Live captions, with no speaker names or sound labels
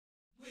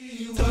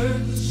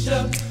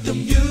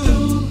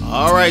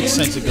All right,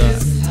 saints of God.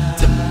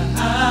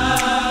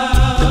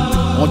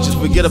 I want you to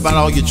forget about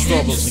all your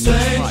troubles and your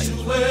trials.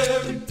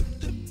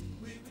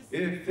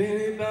 If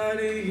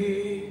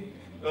anybody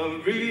a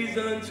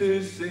reason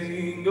to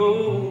sing,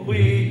 oh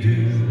we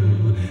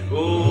do,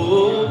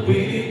 oh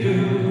we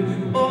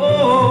do.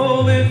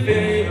 Oh, if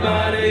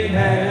anybody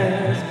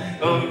has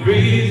a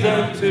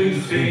reason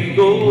to sing,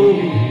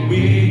 oh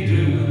we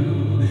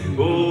do,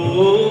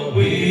 oh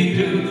we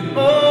do.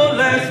 Oh,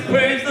 let's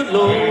praise the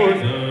Lord,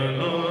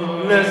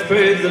 let's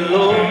praise the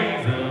Lord,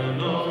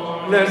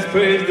 let's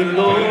praise the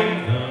Lord,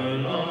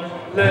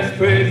 let's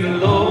praise the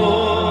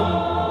Lord.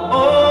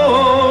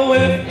 Oh,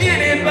 if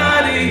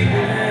anybody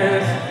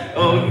has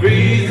a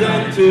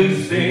reason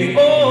to sing,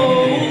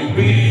 oh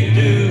we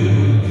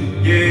do,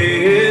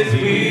 yes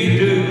we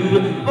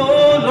do.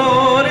 Oh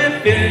Lord,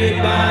 if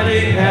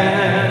anybody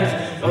has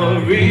a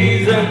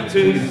reason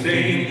to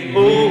sing,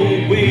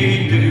 oh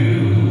we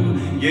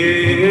do,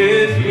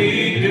 yes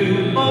we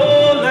do.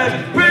 Oh,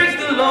 let's praise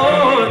the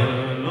Lord,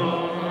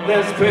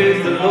 let's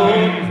praise the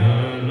Lord,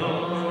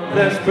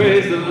 let's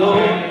praise the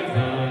Lord,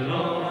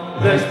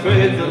 let's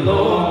praise the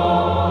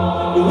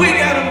Lord. We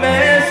got a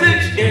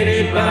message,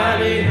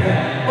 anybody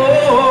have?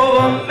 Oh,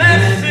 a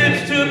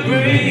message to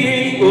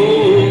bring.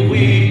 Oh,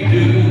 we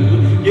do,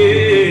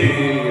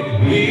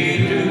 yeah, we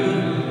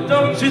do.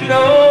 Don't you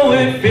know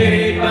if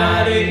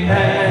anybody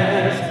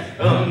has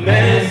a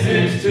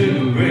message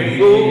to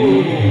bring?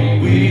 Oh,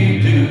 we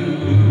do,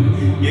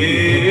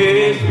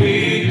 yes,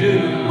 we do.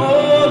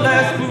 Oh,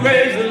 let's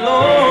praise the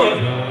Lord,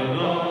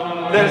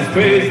 let's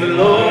praise the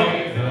Lord,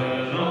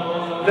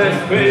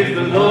 let's praise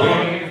the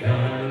Lord,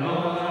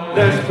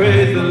 let's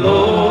praise the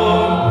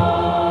Lord.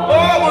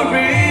 Oh, a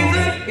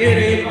reason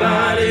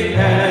anybody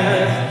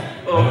has,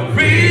 a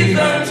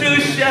reason to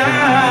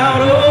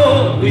shout.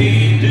 Oh,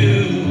 we do,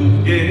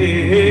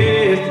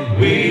 yes,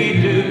 we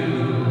do.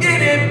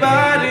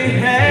 Anybody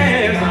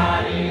has,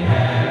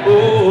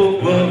 oh,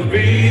 a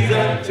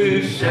reason to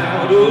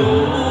shout.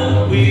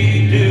 Oh,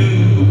 we do,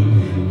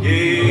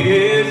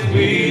 yes,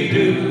 we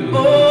do.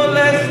 Oh,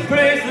 let's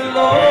praise the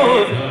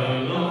Lord,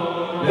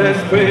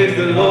 let's praise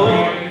the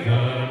Lord,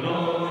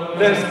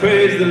 let's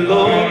praise the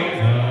Lord,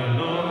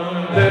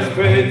 let's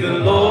praise the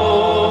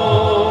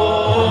Lord.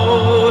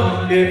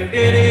 If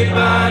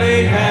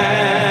anybody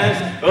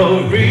has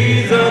a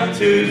reason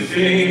to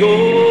sing,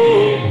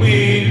 oh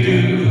we do,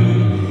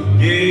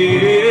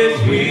 yes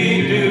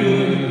we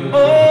do.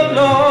 Oh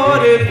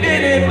Lord, if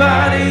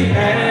anybody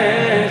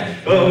has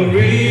a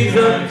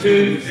reason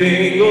to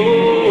sing,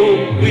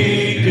 oh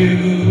we do,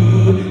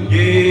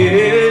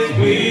 yes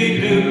we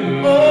do.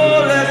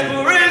 Oh, let's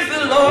praise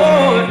the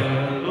Lord,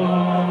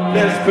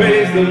 let's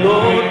praise the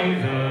Lord,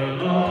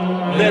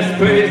 let's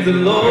praise the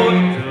Lord,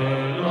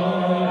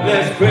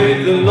 let's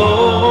praise the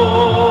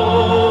Lord.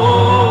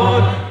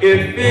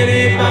 If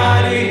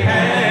anybody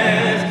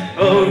has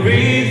a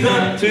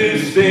reason to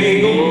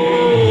sing,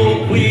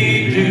 oh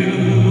we do,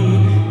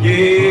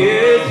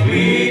 yes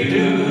we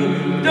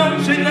do.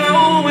 Don't you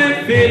know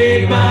if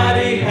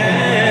anybody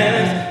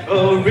has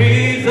a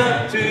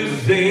reason to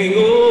sing,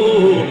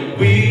 oh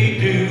we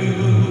do,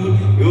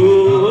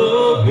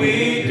 oh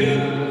we do.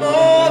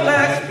 Oh,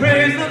 let's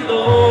praise the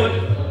Lord,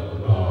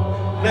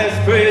 let's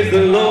praise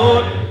the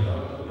Lord,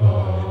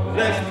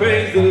 let's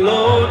praise the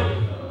Lord,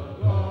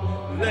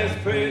 let's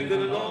praise the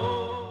Lord.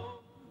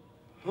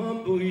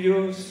 Humble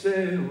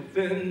yourself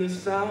in the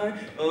sight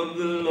of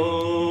the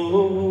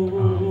Lord.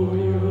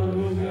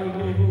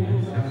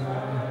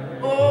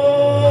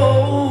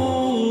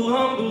 Oh,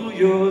 humble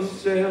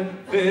yourself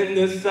in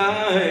the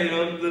sight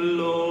of the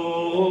Lord.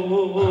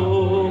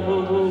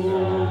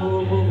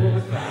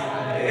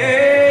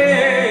 And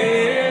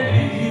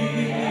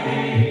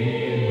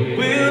He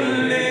will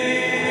lift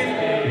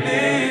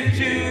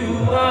you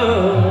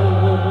up.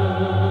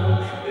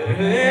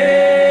 And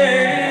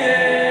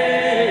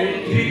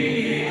He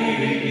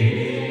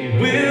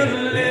will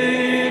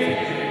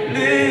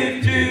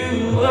lift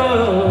you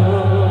up.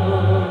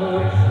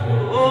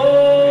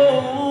 Oh,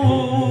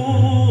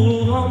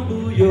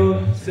 humble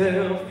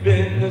yourself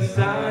in the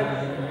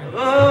sight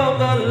of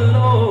the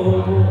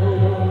Lord.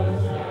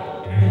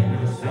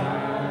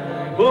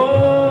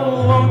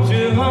 Oh, won't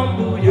you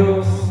humble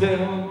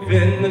yourself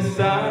in the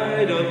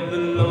sight of the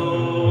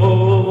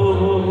Lord?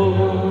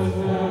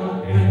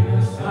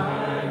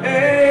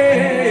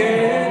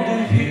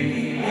 And He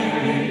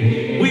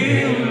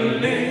will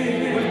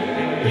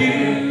lift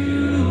you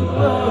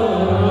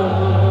up.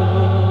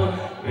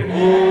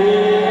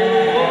 Oh,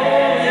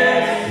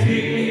 yes,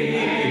 He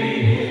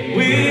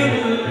will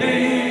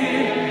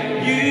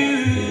lift you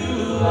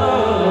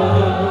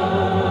up.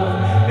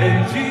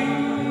 And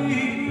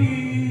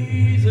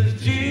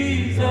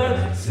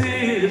Jesus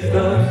is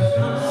the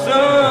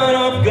Son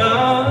of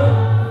God.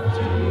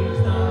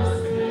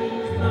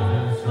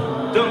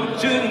 Don't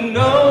you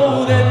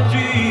know that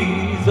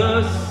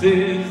Jesus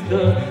is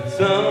the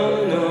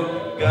Son of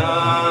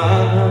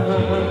God?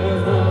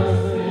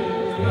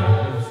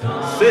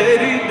 Said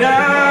He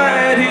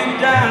died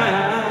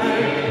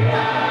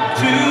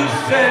to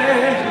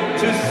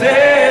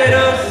set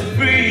us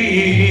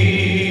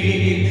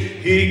free.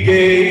 He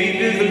gave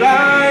his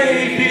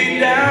life, he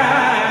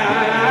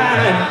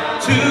died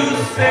to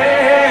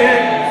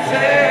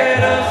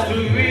set us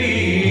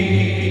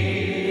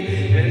free.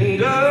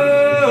 And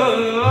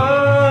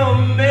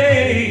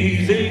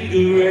amazing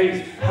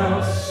grace,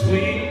 how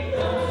sweet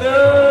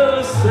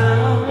the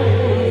sound.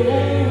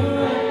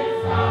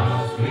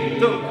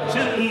 Don't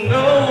you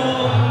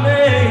know,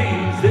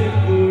 amazing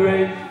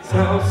grace,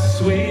 how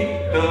sweet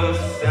the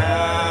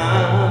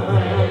sound.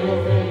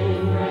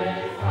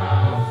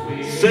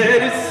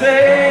 Said it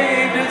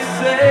saved, it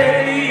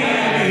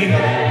saved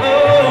a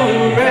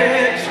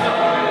wretch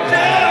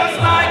just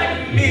like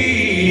me.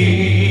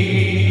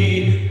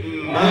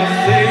 My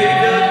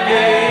Savior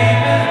gave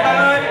his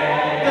life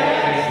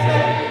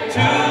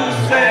to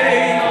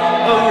save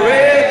a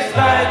wretch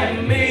like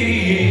me.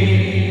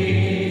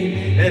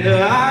 And I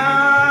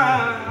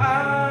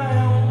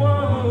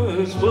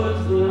once was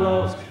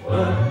lost,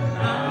 but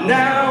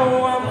now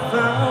I'm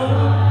found.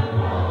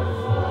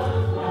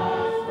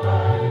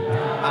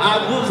 I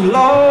was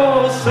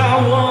lost, I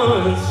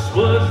once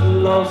was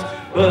lost,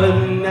 but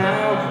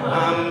now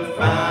I'm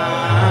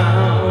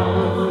found.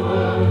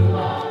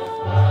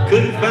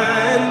 Couldn't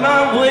find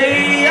my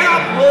way, I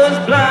was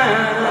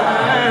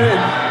blind,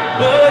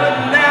 but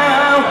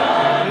now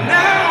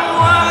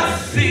I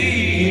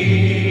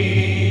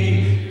see.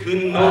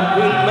 Couldn't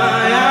open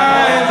my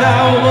eyes, I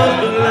was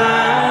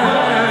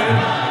blind,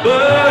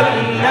 but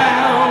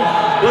now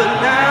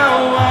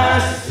I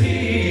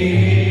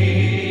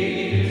see.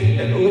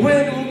 And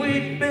when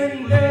we've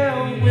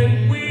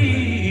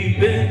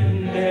been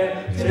there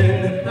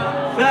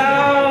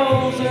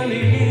 10,000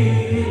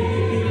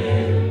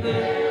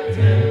 years,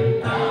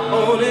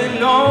 on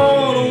and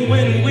on,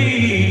 when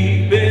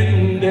we've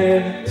been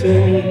there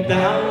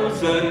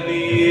 10,000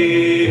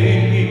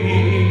 years,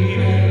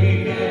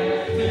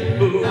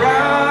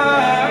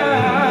 bright,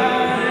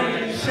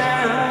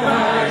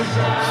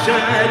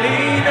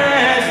 shining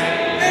as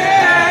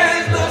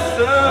the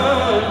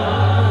sun,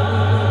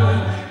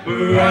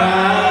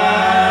 bright,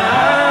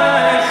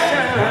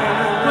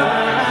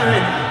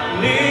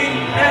 shining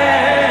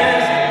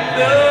as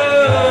the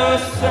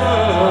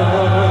sun.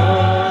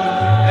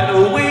 And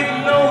we've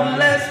no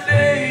less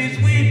days,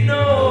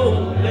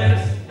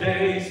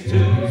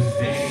 to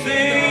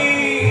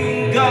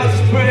sing God's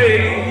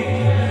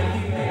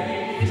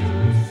praise.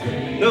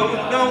 No,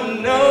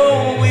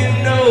 we've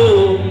no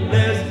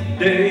less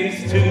days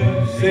to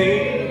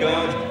sing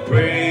God's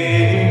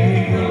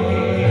praise.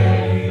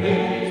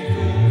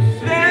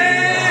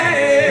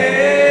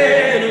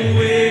 Then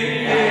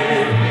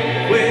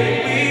when we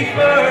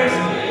first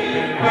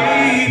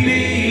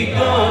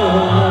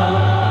begun,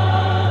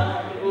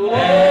 oh,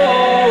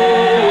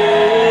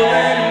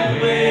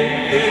 and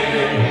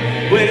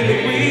when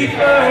we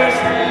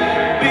first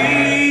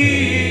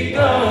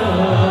begun,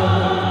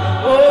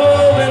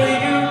 oh, and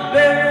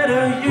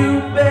you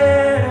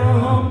better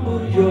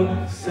humble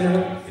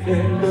yourself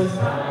in the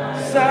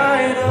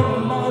sight of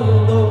my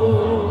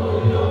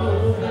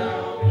Lord.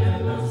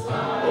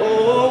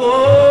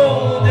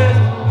 Oh, just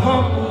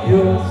humble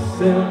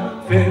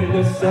yourself in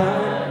the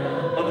sight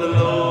of the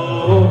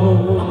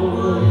Lord.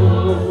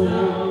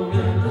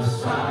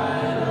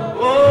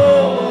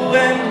 Oh,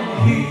 and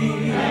He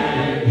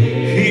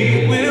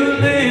will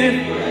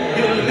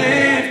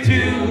lift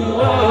you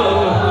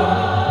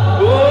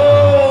up.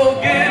 Oh,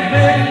 give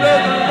Him the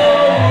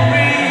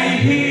glory.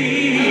 He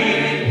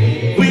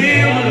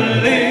will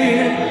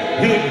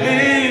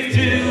lift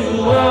you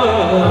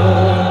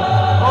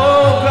up.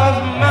 Oh, 'cause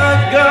my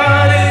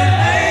God is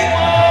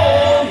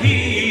able. He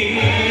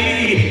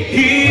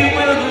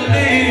will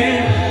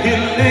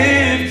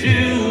lift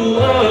you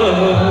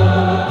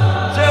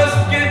up. Just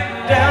get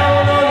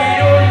down on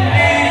your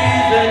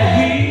knees and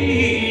He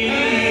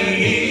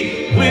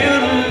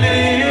will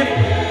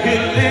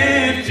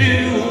lift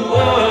you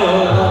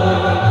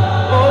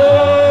up.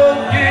 Oh,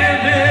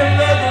 give Him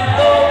the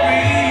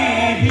glory.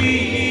 He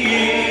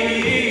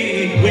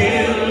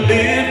will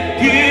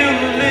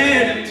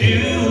lift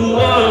you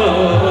up.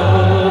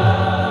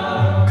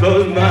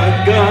 'Cause my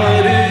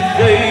God is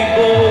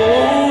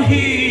able.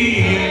 He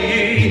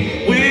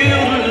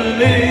will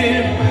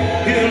lift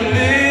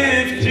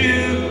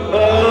you up.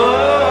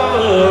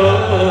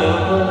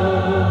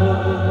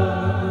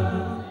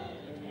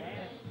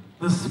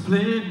 The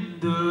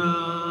splendor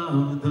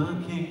of the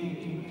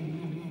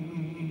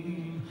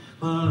King,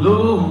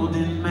 clothed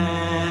in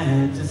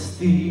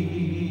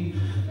majesty.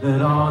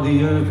 Let all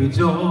the earth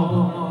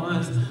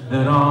rejoice,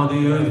 let all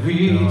the earth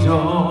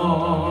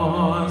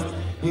rejoice.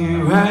 He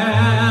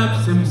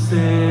wraps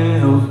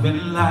Himself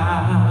in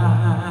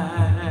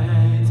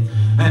light,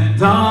 and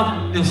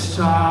darkness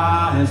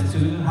tries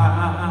to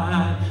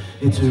hide.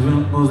 It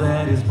trembles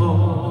at His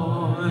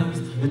voice,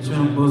 it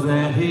trembles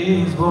at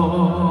His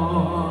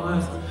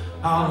voice.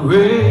 How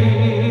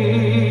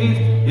great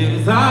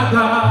is our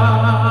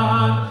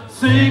God?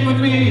 Sing with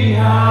me,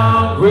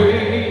 how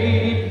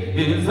great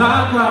is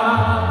our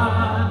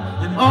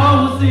God? And all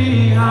will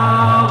see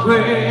how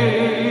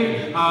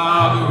great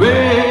our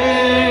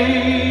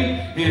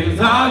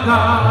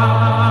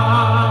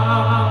God.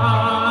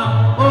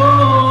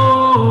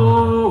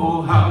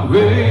 Oh, how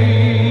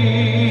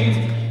great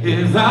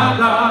is our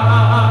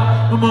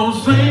God. Come on,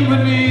 sing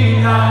with me.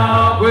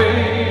 How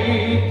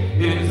great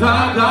is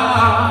our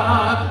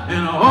God.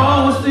 And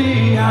all will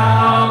see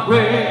how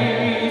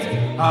great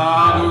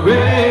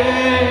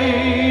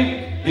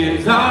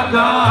is our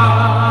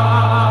God.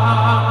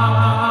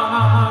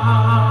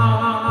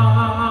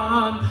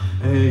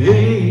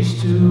 Age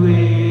to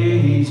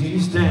age he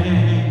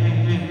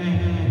stands,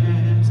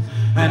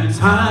 and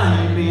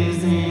time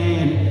is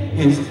in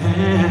his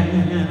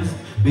hands.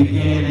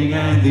 Beginning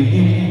and the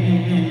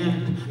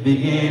end,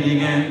 beginning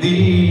and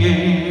the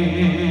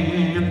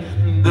end.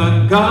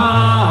 The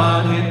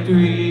Godhead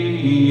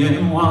three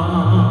in one.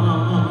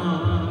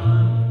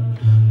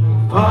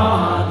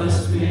 Father,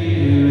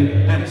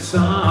 Spirit, and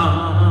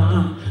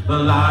Son. The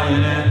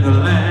Lion and the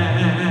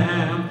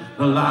Lamb,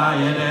 the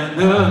Lion and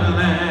the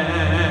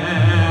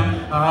Lamb.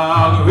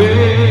 How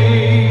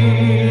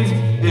great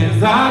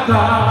is our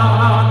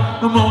God.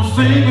 Come on,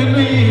 sing with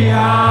me.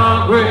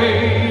 How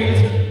great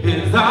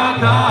is our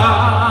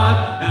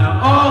God. And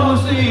all will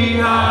see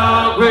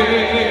how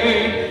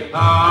great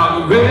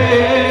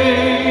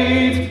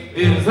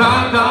is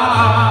our God.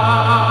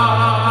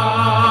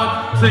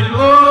 Sing,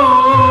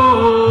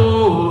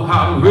 oh,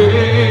 how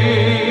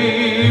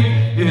great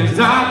is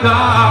our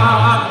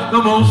God.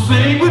 Come on,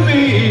 sing with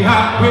me.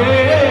 How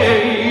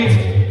great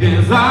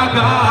is our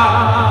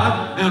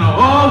God. And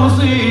all will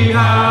see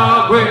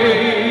how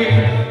great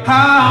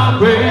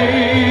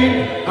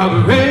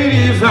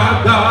is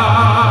our God.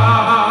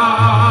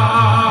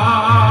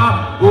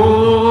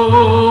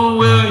 Oh,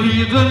 well,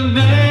 he's the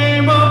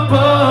name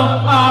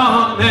above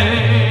all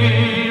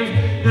names,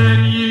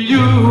 and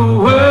you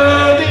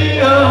worthy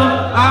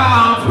of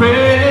our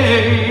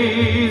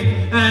praise,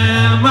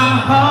 and my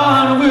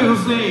heart will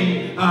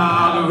sing,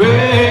 how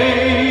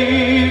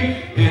great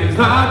is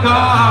our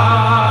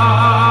God.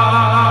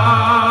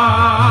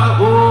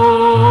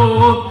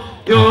 Oh,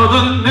 you're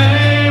the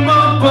name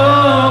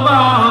above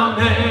all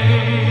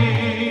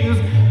names,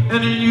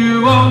 and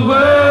you are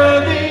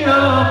worthy of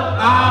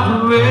our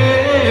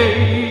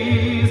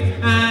praise,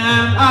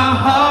 and our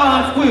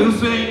hearts will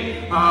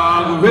sing,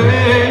 how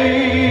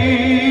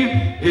great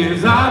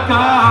is our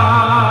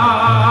God.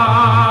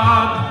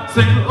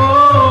 Sing,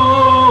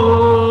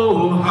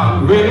 oh, how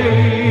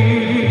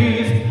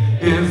great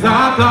is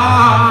our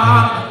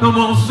God. Come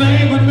on,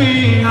 sing with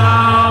me.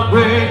 How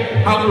great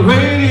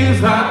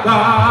is our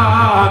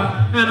God.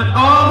 And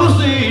all will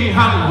see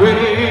how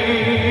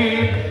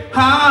great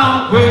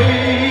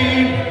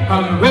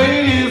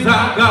is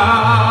our God.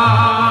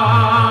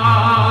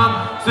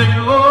 Sing,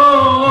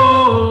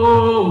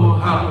 oh,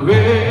 how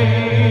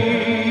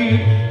great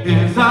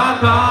is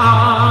our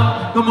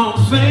God. Come on,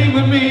 sing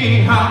with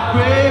me. How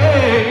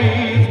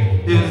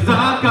great is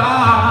our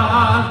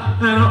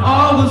God. And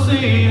all will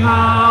see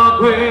how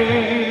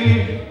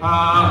great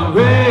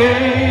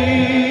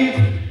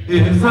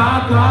is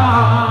our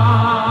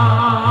God.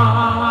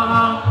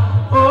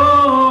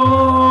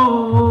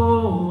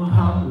 Oh,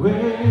 how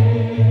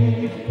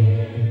great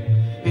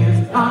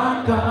is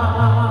our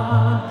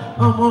God.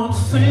 Come on,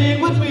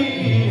 sing with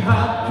me.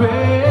 How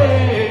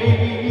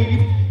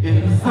great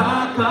is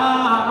our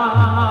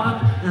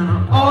God.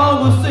 And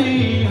all will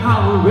see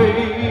how great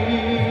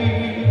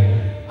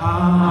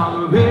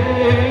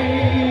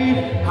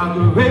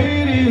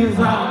is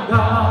our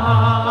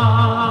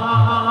God.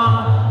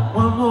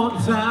 One more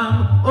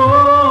time.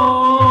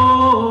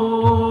 Oh,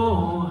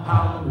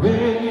 how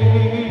great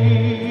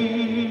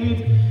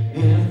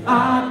is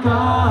our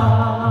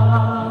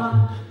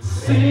God.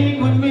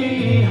 Sing with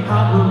me.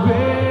 How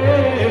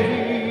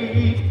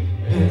great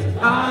is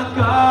our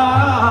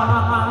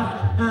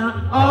God. And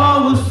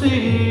all will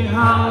see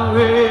how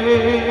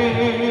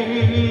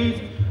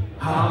great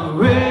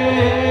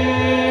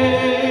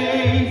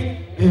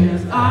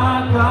is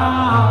our God.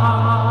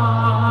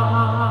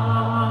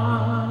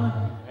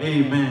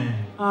 Amen.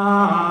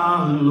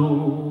 Our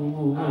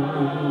Lord,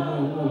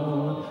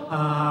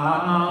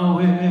 how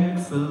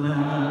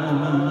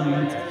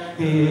excellent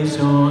is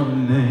your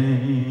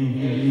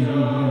name.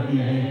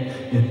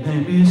 Your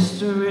name is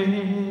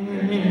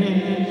strength,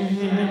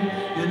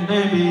 your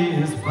name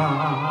is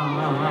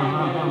power,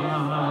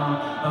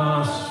 a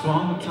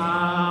strong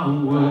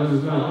tower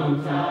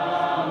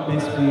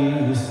makes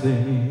me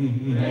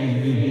sing.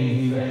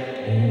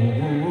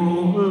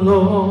 Oh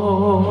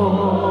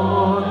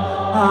Lord,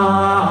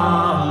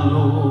 our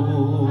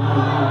Lord,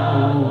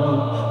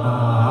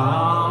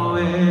 how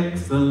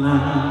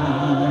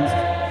excellent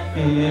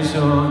is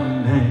your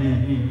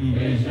name.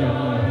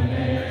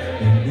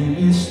 Your name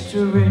is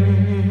strength,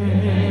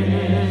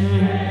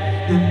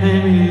 your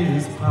name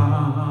is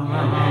power,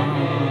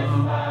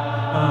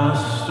 a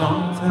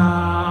strong tower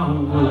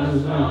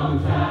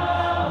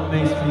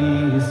makes me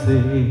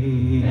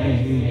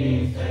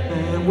sing.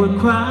 And we're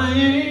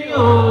crying, oh,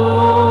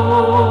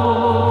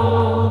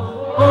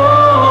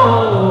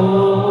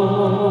 oh,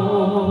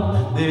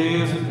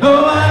 there's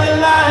nobody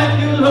like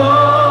you,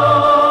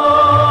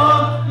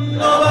 Lord,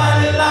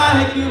 nobody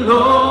like you,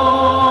 Lord.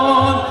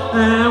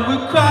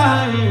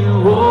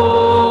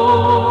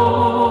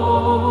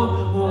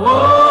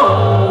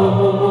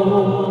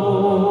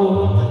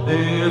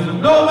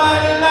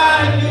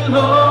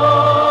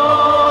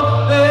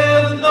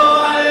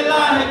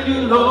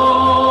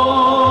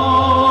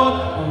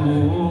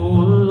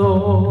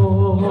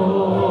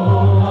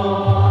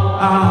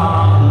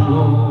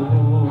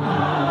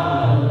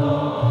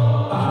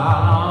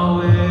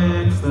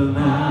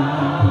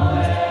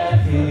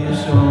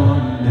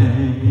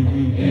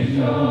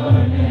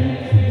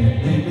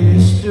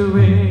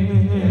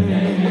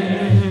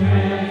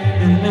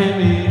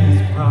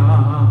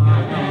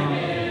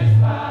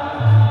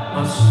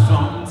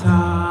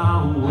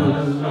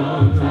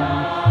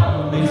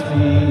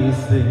 me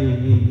say,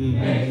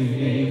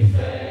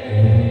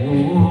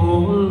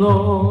 oh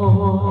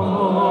Lord,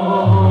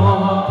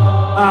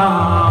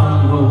 our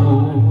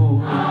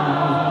Lord,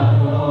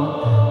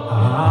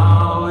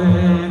 how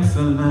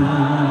excellent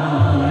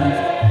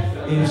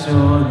is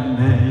your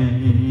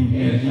name,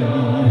 your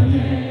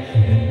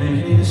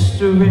name is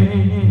strength,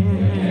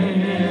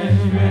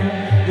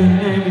 your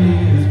name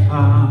is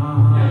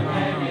power,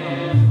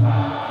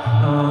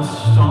 a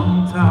strong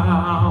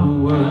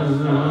tower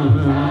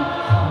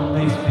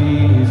makes me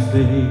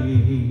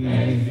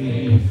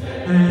safe,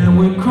 and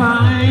we're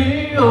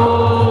crying, oh,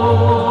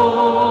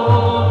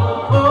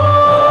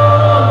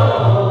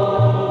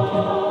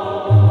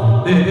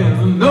 there's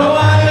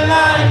nobody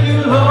like you,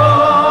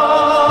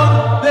 Lord.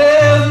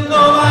 There's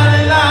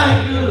nobody like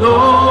you,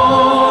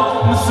 Lord.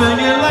 And sing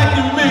it like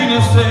you mean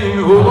it, say,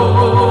 oh,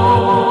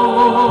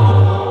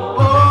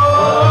 oh,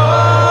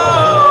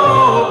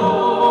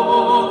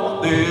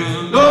 there's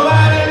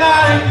nobody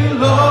like you,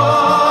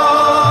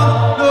 Lord.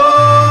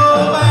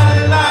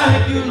 Nobody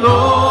like you,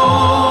 Lord.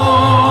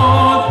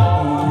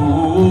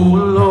 Oh,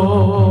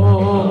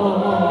 Lord,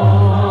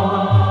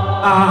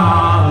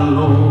 our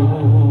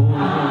Lord,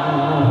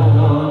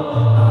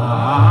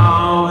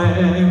 how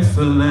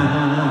excellent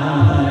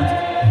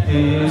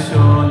is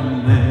your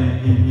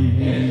name.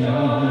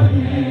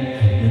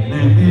 Your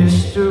name is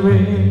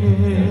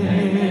strength.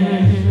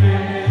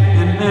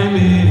 Your name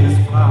is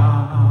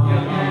power.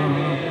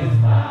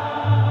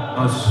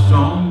 A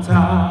strong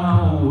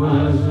tower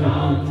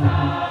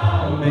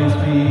makes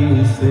me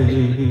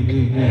safe.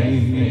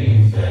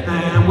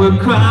 And we're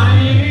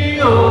crying,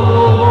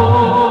 oh,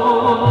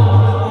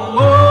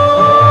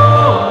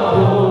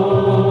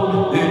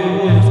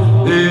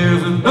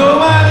 there's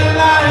nobody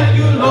like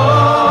you,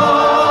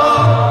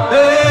 Lord.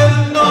 There's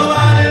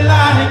nobody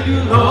like you,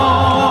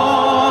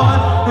 Lord.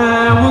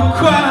 And we're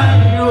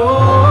crying, oh,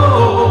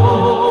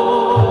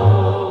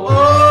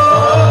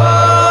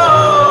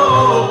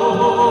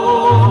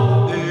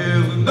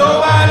 there's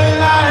nobody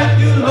like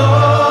you,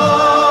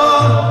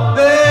 Lord.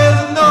 There's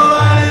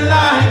nobody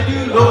like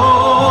you, Lord.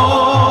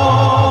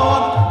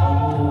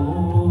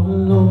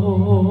 Oh,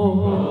 Lord,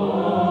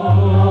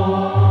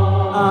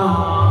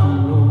 our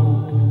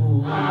Lord,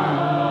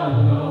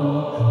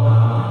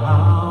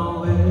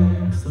 how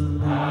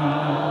excellent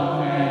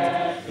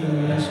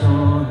is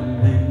your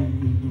name.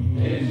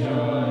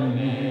 Your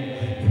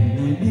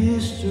name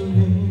is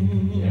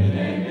strength. Your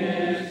name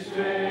is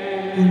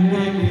strength. Your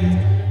name is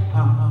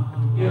power.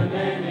 Your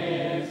name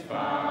is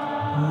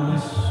power. A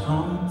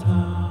strong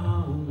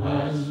tower.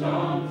 A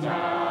strong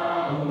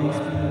tower makes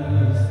me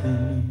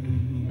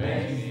sing.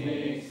 Makes me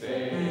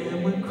sing. And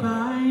we're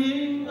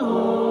crying, oh,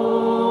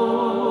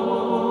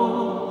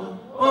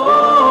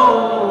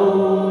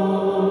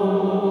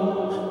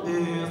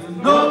 there's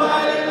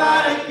nobody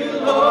like you,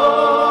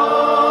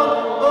 Lord.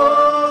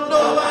 Oh,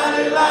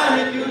 nobody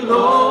like you,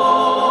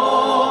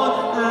 Lord.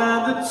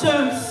 And the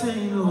church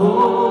sing, oh,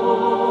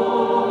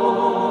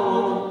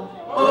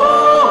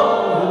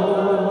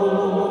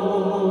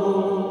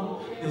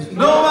 there's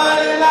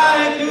nobody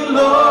like you,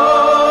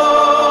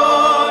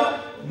 Lord.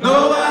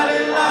 Nobody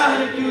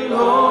like you,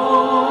 Lord.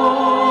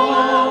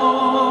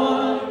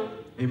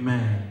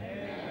 Amen.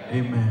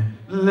 Amen.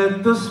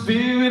 Let the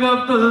Spirit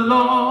of the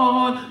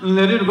Lord,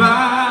 let it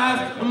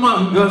rise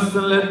among us,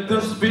 and let the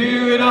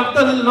Spirit of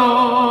the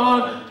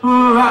Lord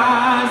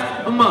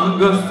rise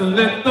among us, and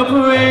let the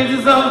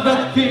praises of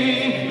the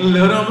King,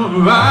 let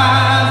them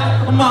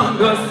rise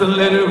among us, and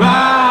let it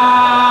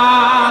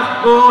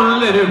rise, oh,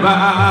 let it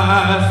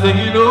rise,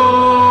 singing, oh,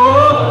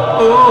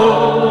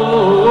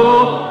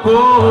 oh, oh,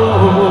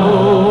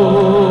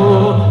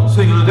 oh,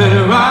 sing, let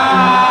it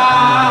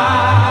rise,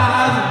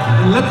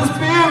 and let the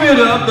Spirit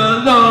of the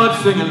Lord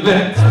sing, and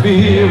let the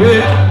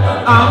Spirit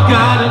of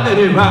God let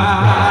it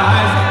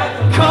rise.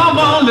 Come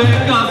on,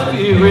 let God's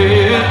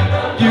Spirit,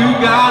 you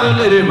gotta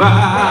let it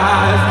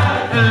rise,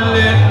 and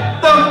let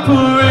the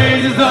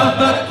praises of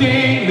the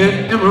King,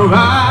 let them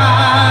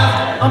rise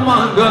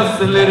among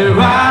us, and let it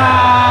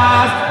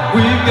rise.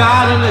 We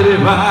gotta let it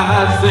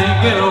rise,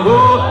 singing, oh,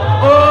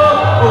 oh,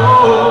 oh,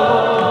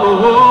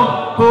 oh,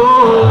 oh,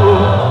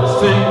 oh,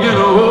 singing,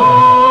 oh,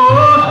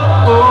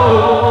 oh,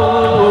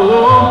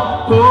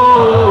 oh,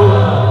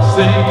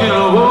 singing,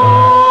 oh,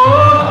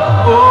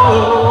 oh,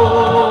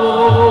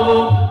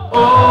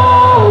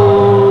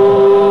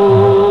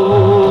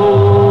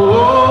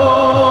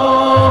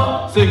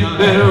 oh, singing,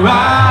 let it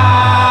rise,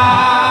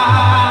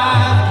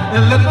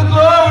 and let the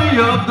glory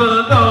of the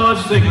Lord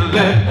sing,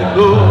 let the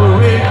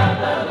glory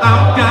of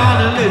God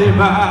let it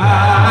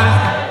rise.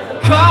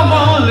 Come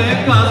on, let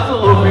God's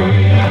glory,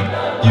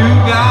 you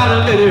gotta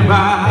let it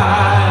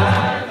rise,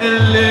 and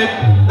let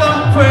the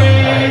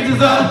praises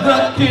of the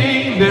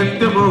King, let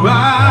them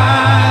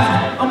rise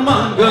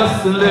among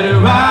us, and let it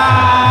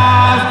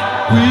rise.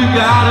 We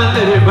gotta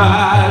let it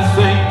rise,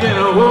 singing,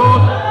 oh,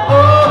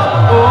 oh,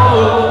 oh,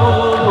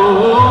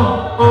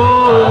 oh, oh,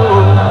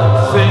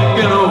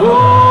 singing, oh,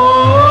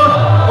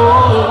 oh,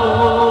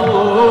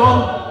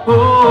 oh,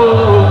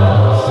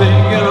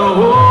 singing, oh,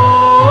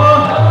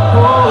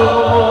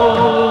 oh,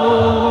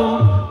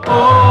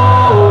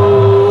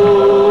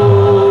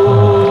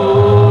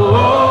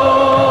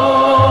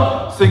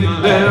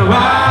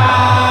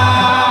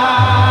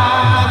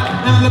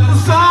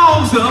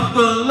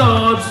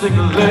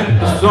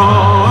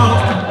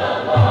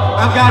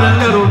 I've got a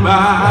little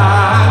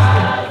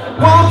rise.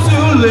 Won't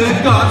you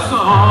let God's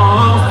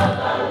songs?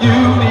 You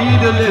need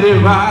to let it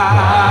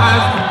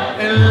rise.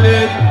 And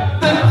let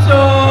the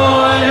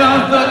joy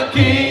of the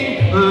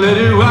King, let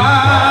it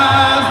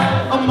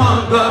rise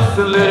among us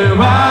and let it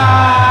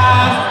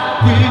rise.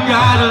 We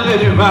gotta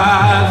let it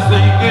rise.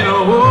 Singing,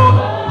 oh,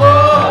 oh,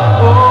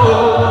 oh,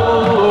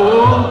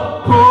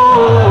 oh,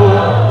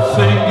 oh.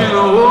 Singing,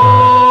 oh, oh,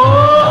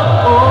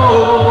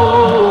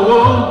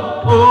 oh,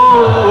 oh.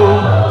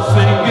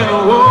 Singing,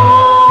 oh,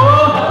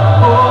 oh,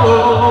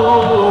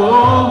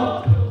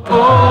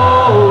 oh,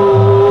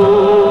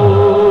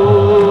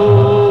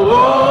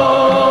 oh.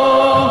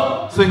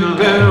 Singing,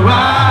 let it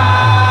rise.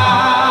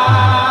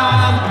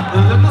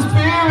 And let the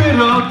Spirit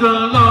of the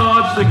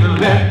Lord sing,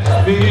 let the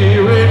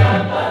Spirit,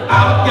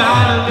 I've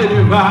got to let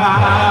it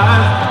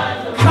rise.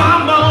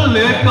 Come on,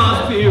 let the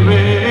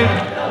Spirit,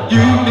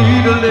 you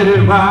need to let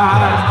it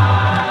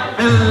rise.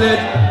 And let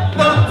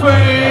the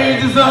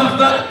praises of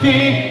the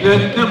King,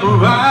 let them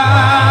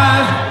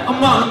rise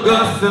among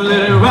us and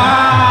let it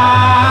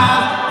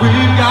rise.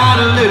 We've got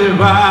to let it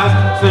rise.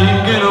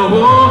 Singing, oh,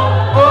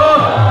 oh,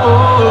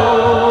 oh,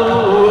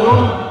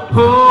 oh,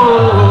 oh.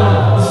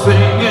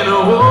 Singing,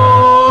 oh, oh,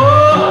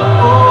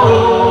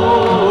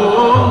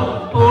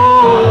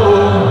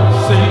 oh.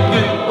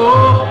 Singing,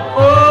 oh,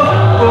 oh,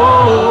 oh,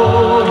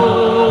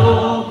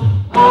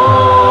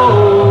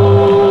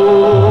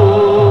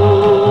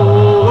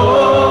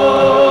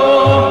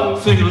 oh.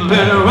 Singing,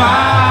 let it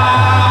rise.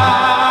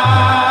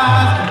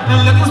 And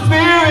let the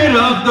Spirit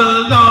of the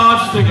Lord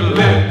sing,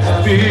 let the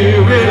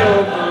Spirit,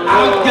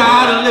 I've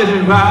got to let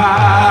it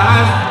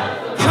rise.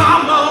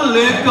 Come on,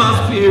 let the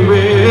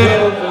Spirit,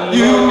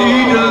 you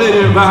need to let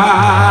it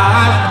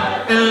rise.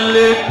 And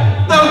let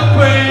the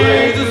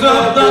praises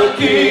of the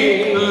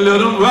King, let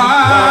them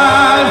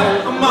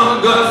rise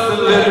among us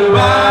and let it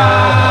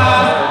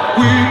rise.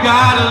 We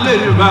gotta let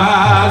it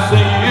rise.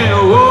 Singing,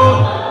 oh,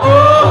 oh,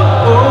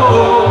 oh,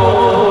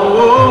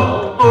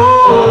 oh,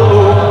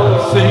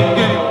 oh.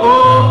 Singing,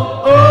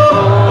 oh, oh,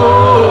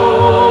 oh,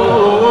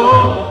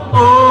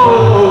 oh.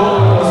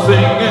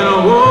 Singing,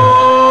 oh,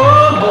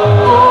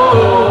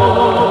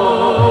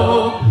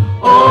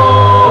 oh, oh.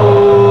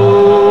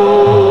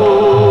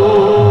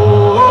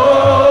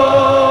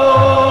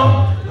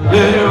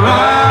 Let it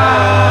rise.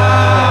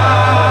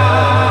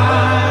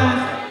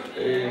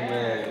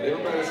 Amen.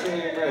 Everybody say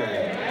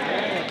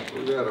amen.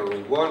 We've had a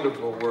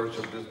wonderful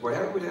worship this morning.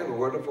 Haven't we had a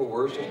wonderful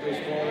worship this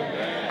morning?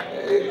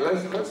 Hey,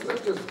 let's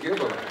just give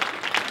them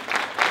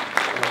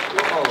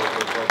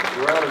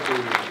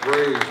gratitude and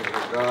praise for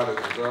what God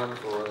has done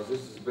for us.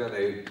 This has been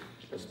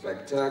a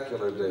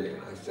spectacular day.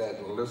 I sat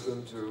and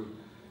listened to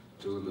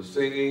the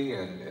singing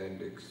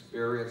and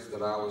experience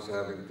that I was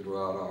having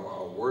throughout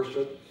our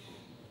worship.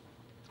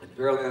 And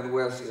Pearland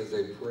West is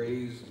a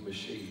praise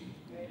machine.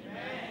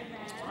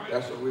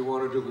 That's what we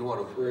want to do. We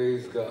want to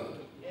praise God.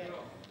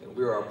 And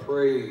we're a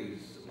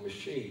praise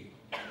machine.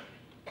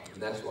 And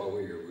that's why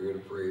we're here. We're here to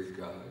praise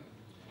God.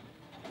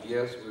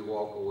 Yes, we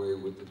walk away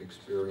with an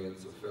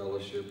experience of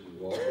fellowship. We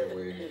walk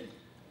away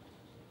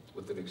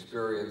with an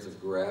experience of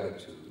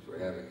gratitude for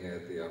having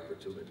had the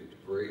opportunity to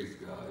praise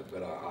God.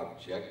 But our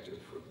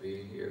objective for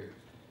being here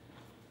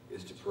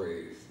is to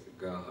praise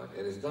God.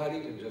 And it's not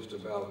even just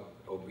about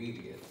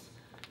obedience.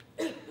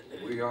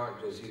 We aren't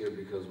just here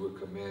because we're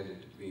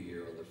commanded to be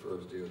here on the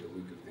first day of the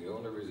week. If the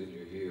only reason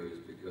you're here is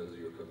because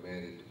you're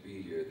commanded to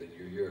be here, then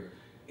you're here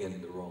in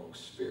the wrong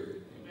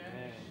spirit.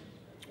 Amen.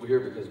 We're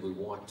here because we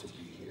want to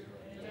be here.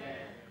 Amen.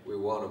 We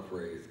want to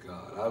praise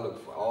God.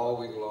 All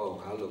week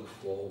long, I look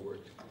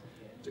forward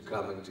to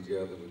coming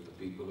together with the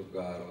people of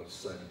God on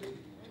Sunday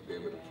to be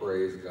able to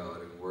praise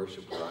God and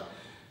worship God.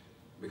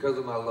 Because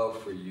of my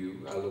love for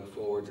you, I look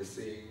forward to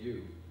seeing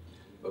you.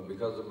 But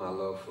because of my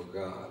love for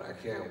God, I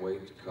can't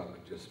wait to come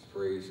and just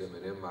praise Him.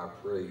 And in my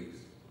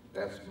praise,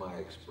 that's my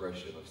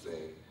expression of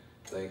saying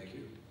thank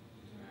you.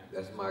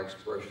 That's my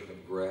expression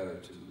of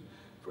gratitude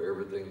for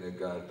everything that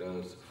God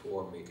does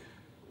for me.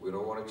 We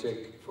don't want to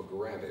take for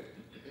granted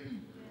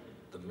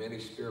the many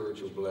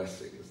spiritual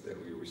blessings that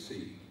we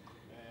receive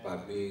by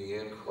being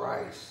in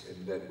Christ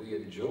and that we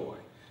enjoy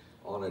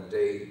on a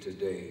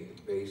day-to-day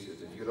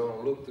basis. If you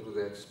don't look through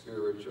that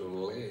spiritual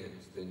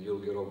lens, then you'll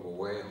get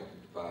overwhelmed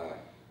by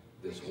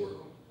this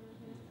world.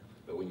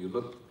 But when you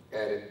look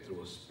at it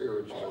through a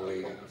spiritual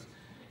lens,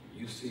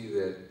 you see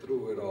that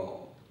through it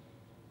all,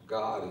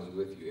 God is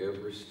with you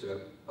every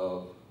step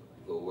of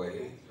the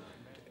way.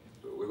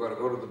 We're going to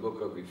go to the book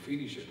of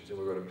Ephesians, and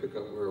we're going to pick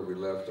up where we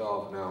left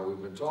off. Now,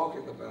 we've been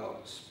talking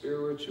about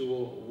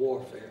spiritual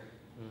warfare.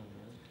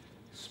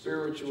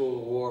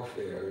 Spiritual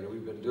warfare, and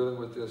we've been dealing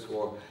with this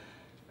for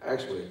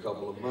actually a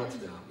couple of months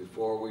now.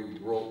 Before we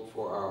broke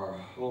for our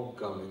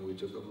homecoming, we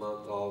took a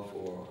month off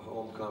for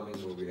homecoming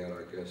where we had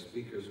our guest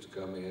speakers to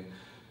come in.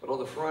 But on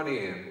the front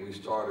end, we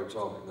started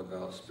talking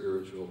about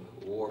spiritual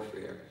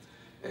warfare.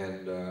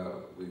 And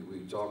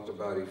we talked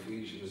about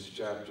Ephesians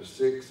chapter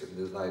 6 and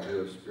this idea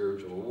of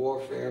spiritual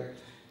warfare.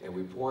 And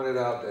we pointed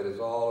out that it's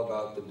all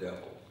about the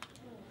devil.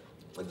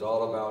 It's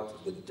all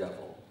about the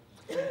devil.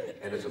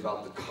 And it's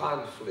about the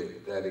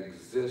conflict that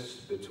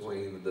exists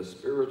between the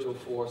spiritual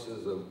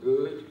forces of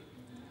good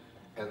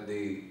and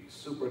the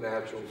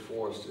supernatural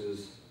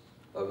forces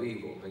of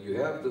evil. And you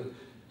have the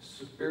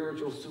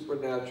spiritual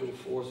supernatural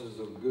forces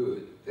of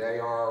good. They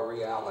are a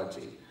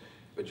reality.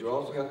 But you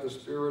also have the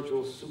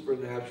spiritual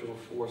supernatural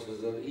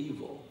forces of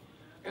evil.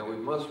 And we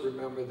must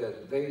remember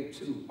that they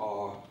too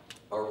are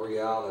a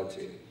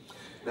reality.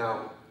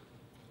 Now,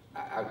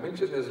 I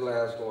mentioned this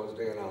last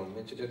Wednesday, and I'll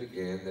mention it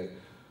again, that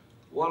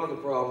one of the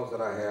problems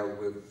that I have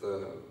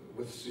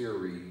with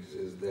series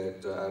is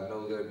that I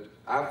know that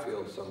I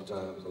feel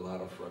sometimes a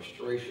lot of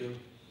frustration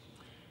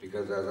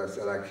because, as I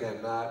said, I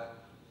cannot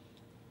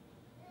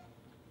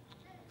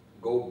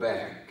go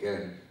back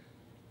and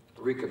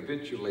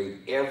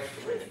recapitulate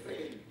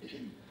everything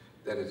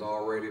that has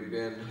already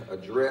been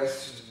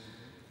addressed.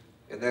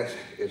 And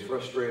it's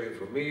frustrating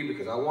for me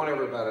because I want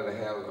everybody to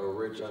have a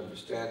rich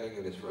understanding,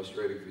 and it's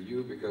frustrating for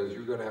you because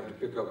you're going to have to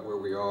pick up where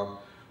we are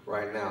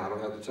right now. I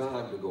don't have the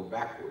time to go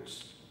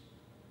backwards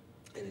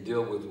and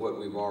deal with what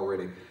we've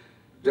already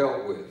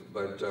dealt with,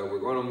 but we're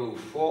going to move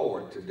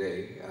forward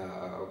today.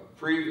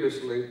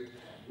 Previously,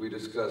 we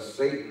discussed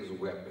Satan's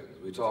weapons.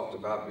 We talked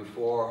about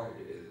before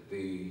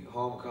the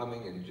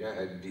homecoming in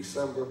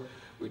December,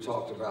 we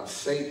talked about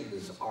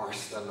Satan's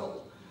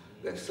arsenal.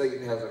 That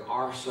Satan has an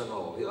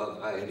arsenal,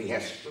 and he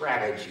has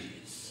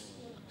strategies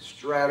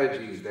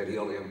that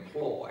he'll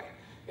employ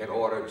in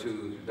order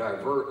to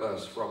divert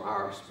us from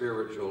our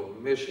spiritual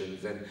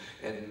missions.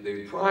 And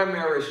the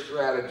primary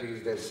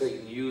strategies that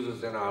Satan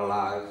uses in our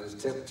lives is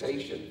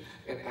temptation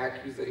and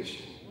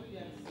accusation.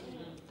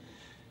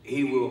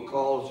 He will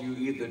cause you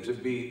either to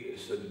be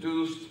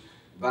seduced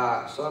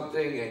by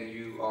something and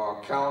you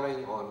are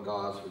counting on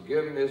God's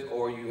forgiveness,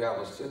 or you have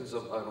a sense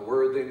of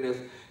unworthiness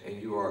and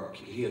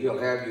he'll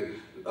have you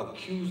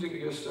accusing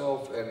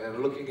yourself and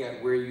looking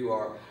at where you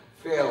are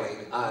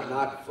failing,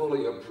 not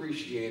fully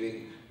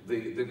appreciating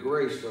the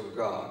grace of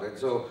God. And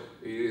so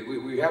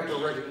we have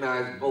to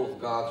recognize both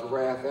God's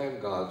wrath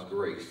and God's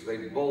grace. They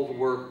both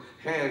work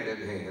hand in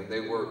hand.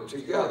 They work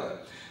together.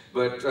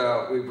 But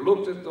we've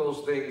looked at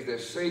those things that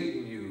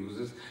Satan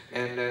uses,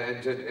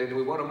 and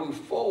we want to move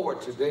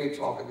forward today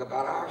talking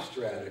about our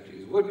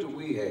strategies. What do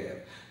we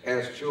have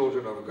as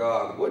children of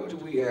God? What do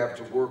we have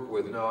to work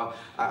with? Now,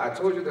 I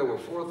told you there were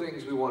 4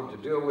 things we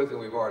wanted to deal with, and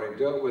we've already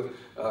dealt with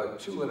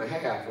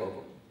 2.5 of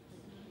them.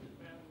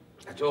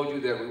 I told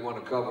you that we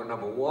want to cover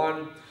number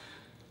 1.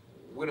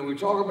 When we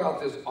talk about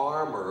this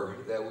armor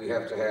that we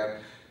have to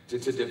have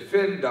to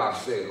defend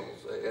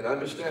ourselves, and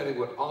understanding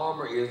what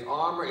armor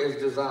is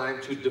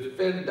designed to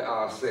defend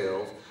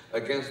ourselves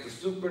against the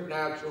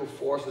supernatural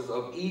forces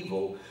of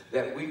evil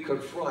that we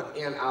confront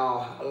in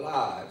our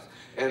lives.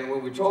 And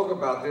when we talk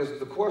about this,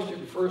 the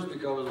question first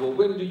becomes, well,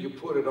 when do you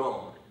put it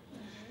on?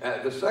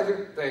 The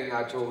second thing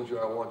I told you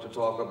I want to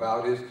talk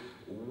about is,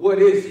 what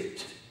is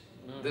it?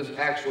 This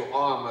actual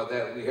armor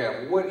that we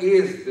have. What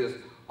is this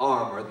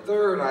armor?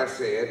 Third, I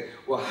said,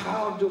 well,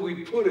 how do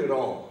we put it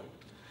on?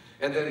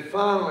 And then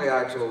finally,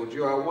 I told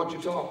you, I want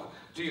to talk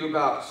to you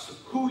about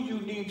who you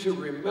need to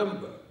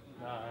remember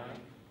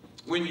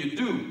when you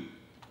do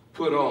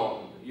put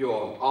on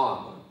your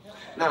armor.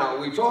 Now,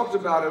 we talked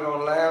about it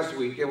on last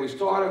week, and we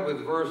started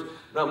with verse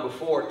number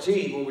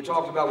 14, when we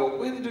talked about, well,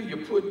 when do you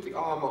put the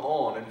armor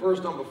on? In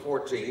verse number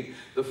 14,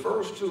 the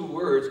first 2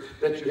 words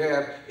that you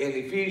have in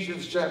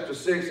Ephesians chapter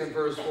 6 and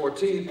verse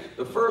 14,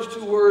 the first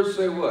 2 words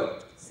say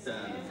what?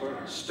 Stand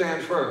firm.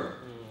 Stand firm.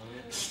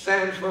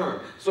 Stand firm.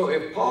 So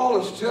if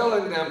Paul is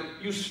telling them,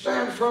 you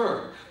stand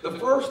firm, the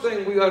first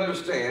thing we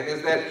understand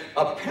is that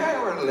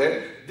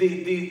apparently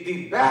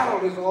the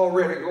battle is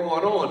already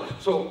going on.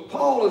 So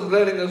Paul is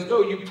letting us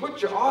know you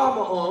put your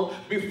armor on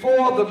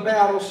before the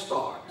battle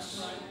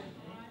starts.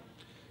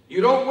 You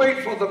don't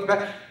wait for the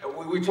battle.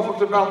 We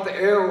talked about the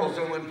arrows,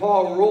 and when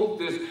Paul wrote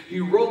this, he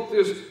wrote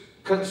this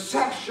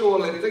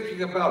conceptually,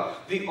 thinking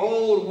about the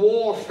old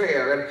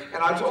warfare.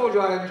 And I told you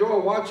I enjoy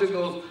watching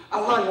those. I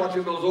like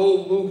watching those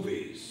old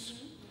movies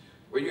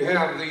where you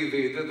have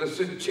the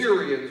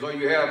centurions, or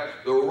you have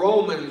the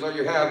Romans, or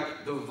you have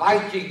the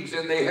Vikings,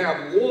 and they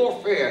have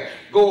warfare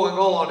going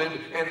on.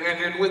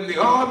 And when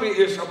the army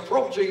is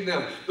approaching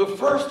them, the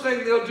first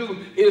thing they'll do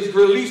is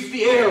release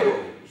the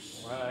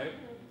arrows. Right.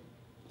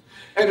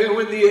 And then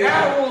when the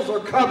arrows are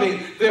coming,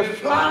 they're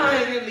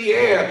flying in the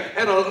air.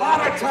 And a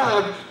lot of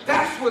times,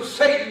 that's what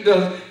Satan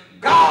does.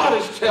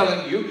 God is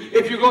telling you,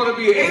 if you're going to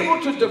be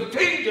able to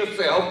defend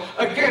yourself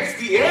against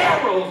the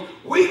arrows,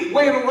 we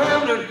wait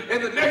around,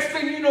 and the next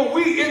thing you know,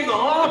 we in the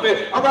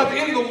army are about to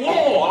end the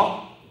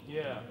war.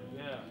 Yeah.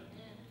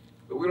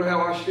 But we don't have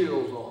our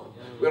shields on.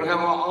 We don't have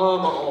our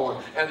armor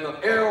on. And the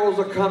arrows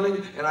are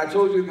coming, and I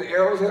told you the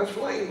arrows have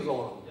flames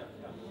on them.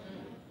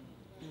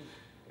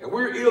 And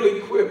we're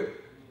ill-equipped.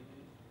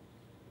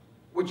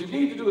 What you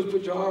need to do is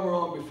put your armor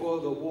on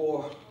before the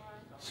war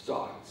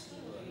starts.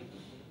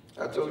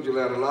 I told you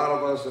that a lot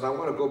of us, and I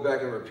want to go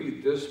back and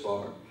repeat this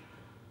part,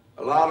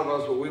 a lot of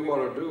us, what we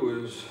want to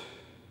do is,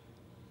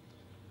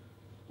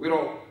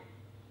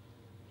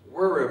 we're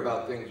worry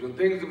about things. When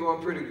things are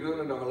going pretty good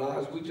in our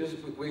lives, we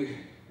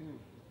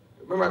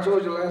remember I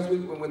told you last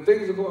week, when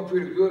things are going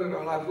pretty good in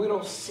our life, we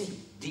don't see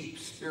deep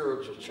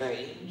spiritual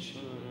change.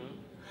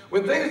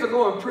 When things are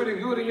going pretty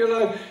good in your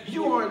life,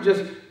 you aren't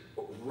just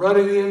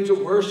running into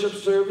worship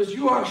service.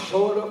 You aren't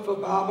showing up for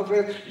Bible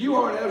class. You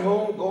aren't at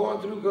home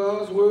going through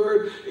God's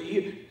word.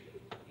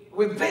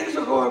 When things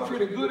are going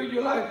pretty good in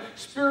your life,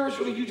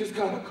 spiritually, you just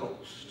kind of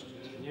coast.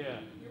 Yeah.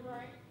 You're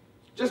right.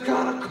 Just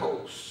kind of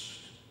coast.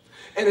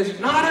 And it's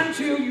not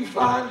until you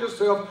find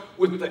yourself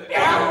with the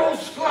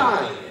arrows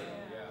flying.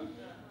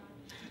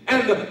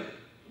 And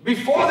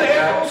before the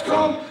arrows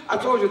come, I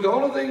told you the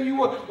only thing you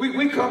want,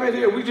 we come in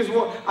here, I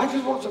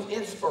just want some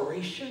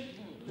inspiration.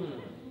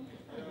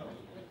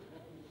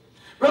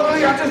 Brother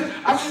Lee,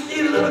 I just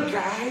need a little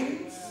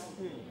guidance.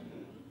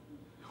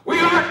 We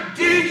aren't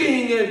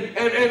digging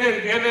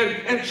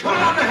and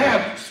trying to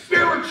have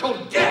spiritual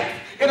depth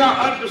in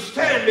our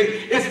understanding.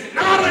 It's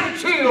not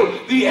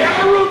until the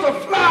arrows are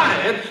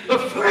flying, the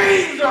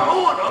flames are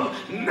on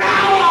them,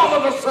 now all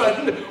of a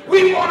sudden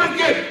we want to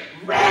get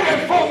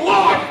ready for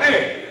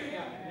warfare.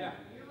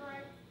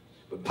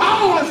 But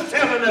Paul is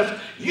telling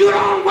us, you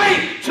don't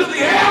wait till the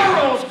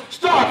arrows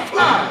start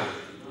flying.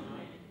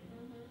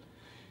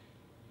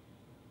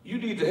 You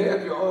need to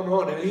have your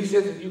armor on. And he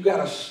says that you got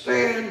to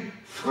stand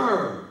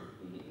firm.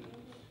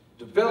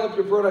 Develop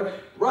your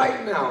product.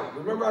 Right now,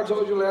 remember I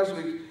told you last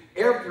week,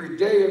 every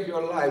day of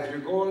your life, you're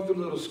going through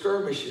little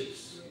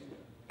skirmishes.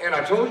 And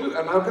I told you,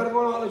 and I'm going to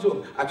go on into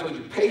them. I told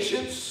you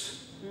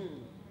patience.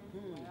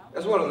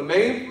 That's one of the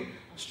main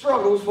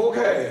struggles folk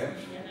have.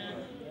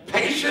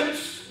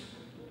 Patience.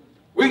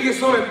 We get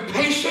so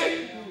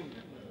impatient.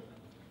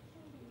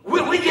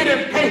 We get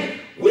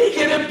impatient. We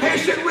get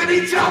impatient with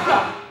each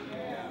other.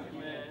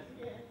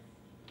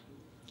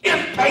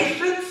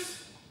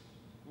 Impatience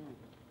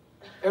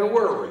and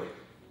worry.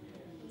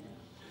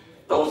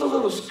 Those are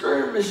little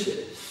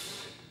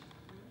skirmishes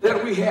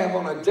that we have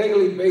on a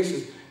daily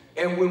basis.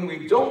 And when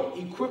we don't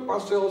equip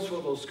ourselves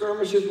for those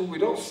skirmishes, when we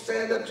don't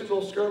stand up to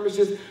those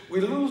skirmishes,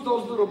 we lose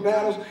those little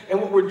battles. And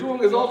what we're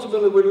doing is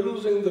ultimately we're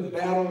losing the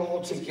battle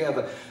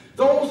altogether.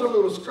 Those are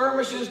little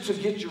skirmishes to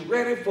get you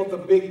ready for the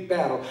big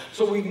battle.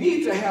 So we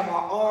need to have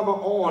our armor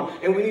on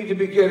and we need to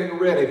be getting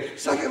ready.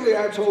 Secondly,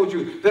 I told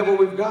you that what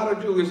we've got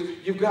to do is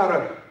you've got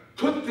to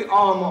put the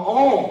armor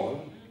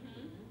on,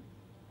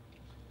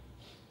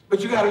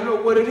 but you got to know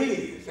what it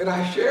is. And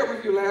I shared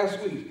with you last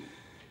week.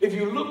 If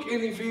you look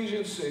in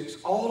Ephesians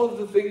 6, all of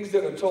the things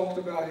that are talked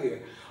about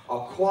here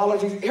are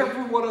qualities,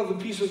 every one of the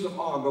pieces of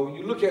armor, when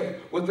you look at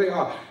what they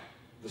are,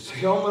 the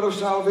helmet of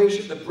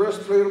salvation, the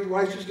breastplate of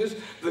righteousness,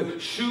 the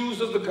shoes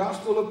of the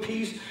gospel of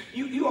peace,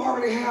 you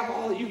already have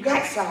all, you've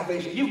got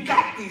salvation, you've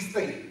got these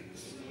things.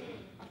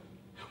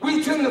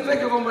 We tend to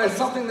think of them as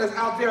something that's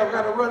out there, I've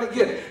got to run and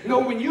get it. No,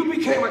 when you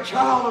became a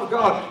child of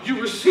God,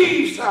 you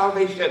received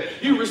salvation.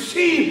 You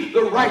received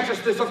the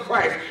righteousness of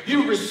Christ.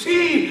 You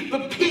received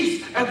the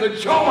peace and the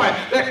joy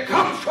that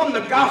comes from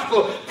the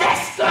gospel. That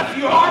stuff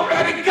you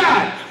already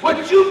got.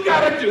 What you've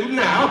got to do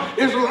now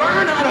is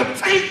learn how to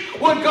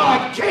take what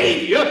God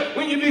gave you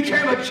when you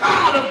became a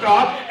child of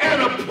God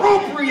and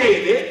appropriate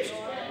it.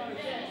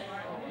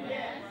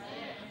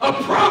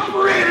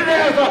 Appropriated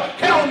as a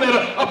helmet,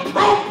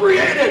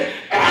 appropriated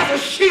as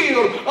a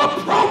shield,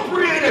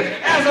 appropriated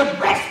as a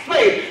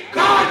breastplate.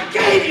 God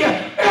gave you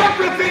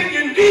everything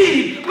you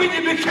need when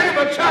you became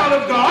a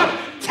child of God.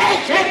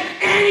 Take it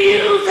and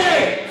use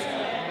it.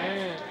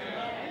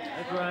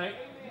 That's right.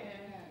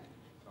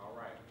 All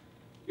right.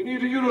 You need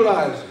to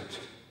utilize it.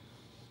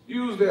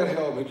 Use that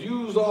helmet.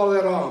 Use all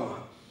that armor.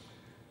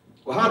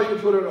 Well, how do you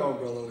put it on,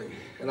 Brother Lee?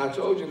 And I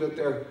told you that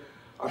there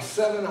are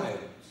 7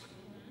 items.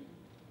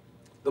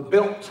 The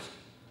belt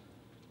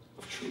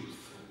of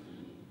truth,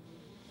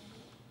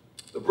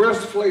 the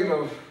breastplate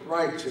of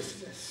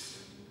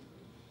righteousness.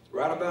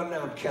 Right about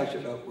now, I'm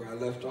catching up where I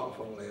left off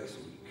on last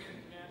week.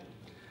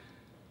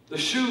 The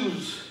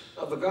shoes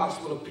of the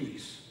gospel of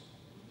peace,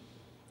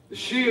 the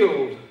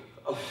shield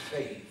of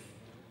faith,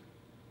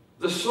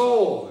 the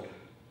sword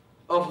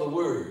of the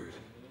word,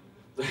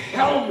 the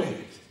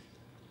helmet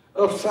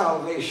of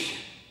salvation.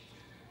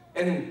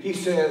 And he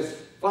says,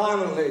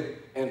 finally,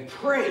 and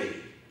pray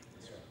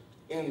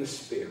in the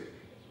Spirit.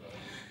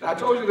 Now, I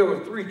told you there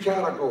were 3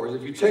 categories.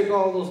 If you take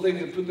all those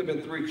things and put them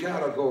in 3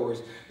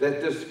 categories,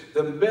 that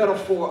the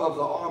metaphor of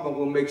the armor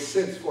will make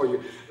sense for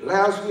you.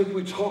 Last week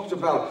we talked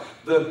about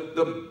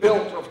the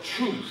belt of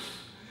truth.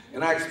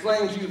 And I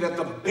explained to you that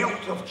the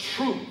belt of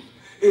truth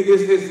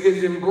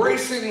is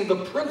embracing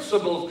the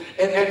principles,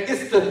 and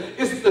it's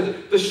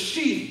the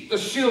sheath, the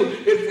shield,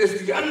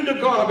 it's the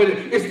undergarment,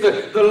 it's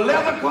the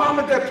leather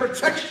garment that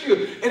protects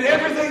you, and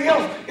everything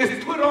else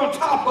is put on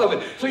top of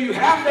it. So you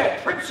have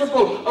that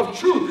principle of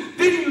truth.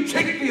 Then you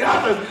take the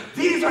others.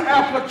 These are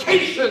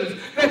applications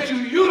that you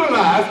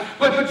utilize,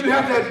 but you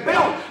have that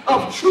belt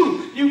of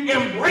truth. You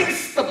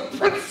embrace the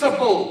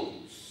principles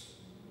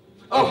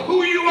of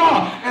who you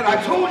are. And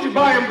I told you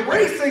by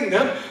embracing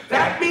them,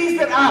 that means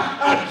that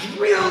I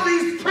drill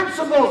these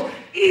principles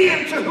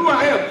into who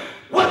I am.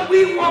 What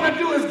we want to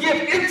do is give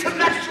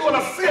intellectual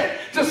assent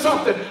to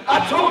something.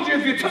 I told you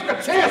if you took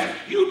a test,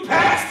 you'd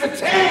pass the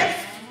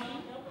test.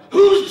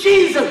 Who's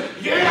Jesus?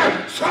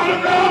 Yeah, Son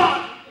of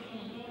God.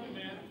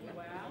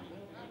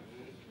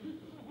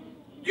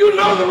 You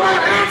know the right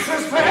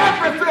answers for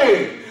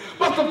everything.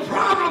 But the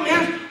problem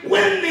is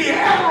when the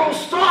arrows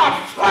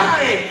start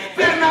flying,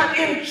 they're not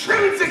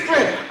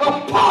intrinsically a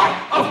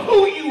part of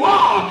who you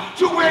are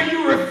to where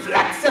you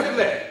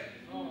reflexively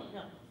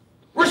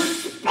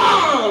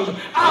respond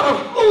out of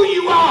who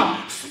you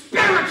are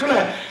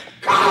spiritually.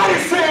 God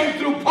is saying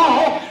through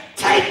Paul,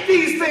 take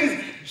these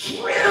things,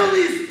 drill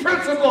these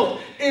principles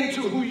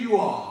into who you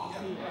are.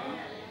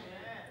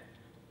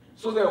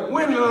 So that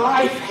when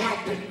life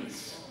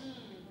happens,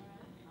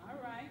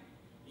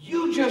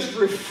 you just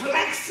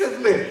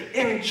reflexively,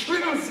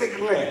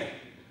 intrinsically.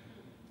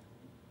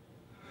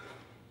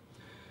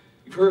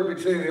 You've heard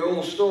me say the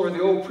old story,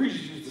 the old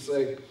preachers used to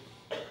say,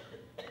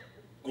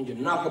 when you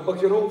knock a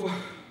bucket over,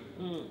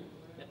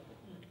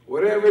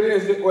 whatever it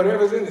is,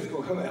 whatever's in it's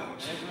going to come out.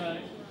 That's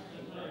right.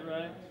 That's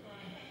right.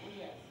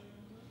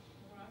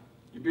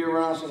 You be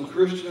around some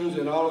Christians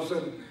and all of a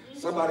sudden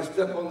somebody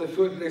step on their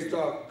foot and they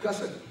start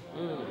cussing.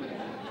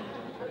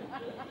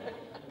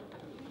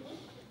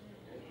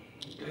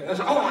 And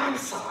so, oh, I'm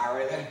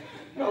sorry.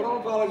 No,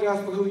 don't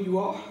apologize for who you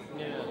are.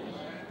 Yeah.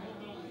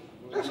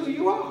 That's who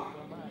you are.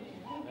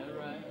 That's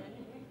right.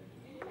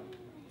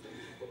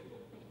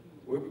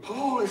 What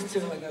Paul is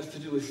telling us to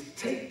do is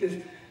take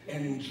this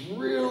and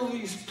drill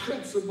these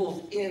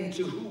principles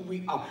into who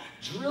we are.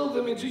 Drill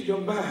them into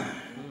your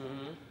mind.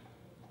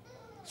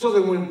 So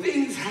that when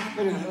things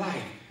happen in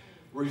life,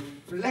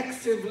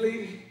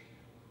 reflexively,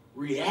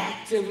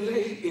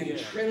 reactively,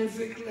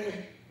 intrinsically,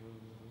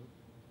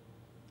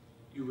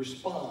 you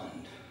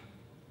respond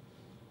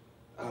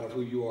out of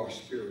who you are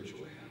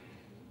spiritually.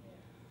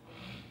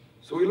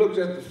 So we looked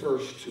at the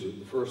first two,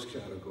 the first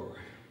category.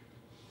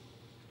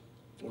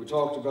 We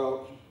talked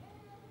about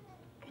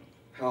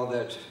how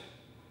that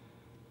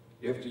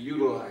you have to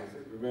utilize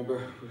it.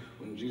 Remember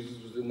when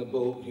Jesus was in the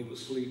boat and he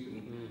was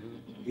sleeping,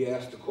 he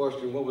asked the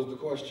question. What was the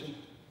question?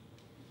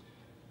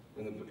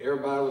 When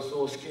everybody was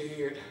so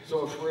scared, so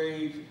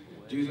afraid,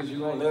 Jesus, you're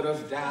going to let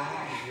us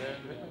die?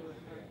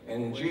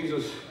 And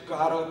Jesus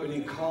got up and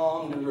he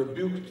calmed and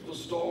rebuked the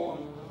storm.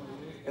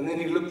 And then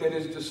he looked at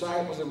his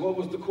disciples and what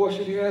was the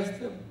question he asked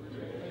them?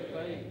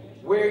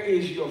 Where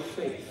is your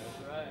faith?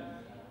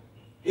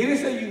 He didn't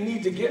say you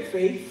need to get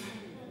faith.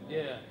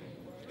 Yeah.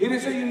 He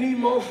didn't say you need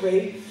more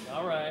faith.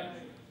 All right.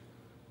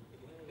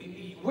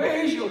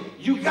 Where is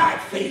you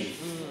got faith.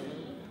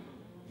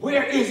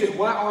 Where is it?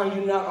 Why are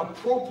you not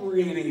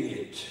appropriating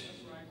it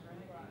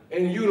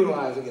and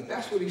utilizing it?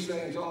 That's what he's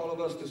saying to all of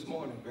us this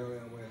morning,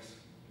 Pearland West.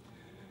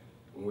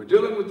 When we're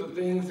dealing with the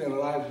things in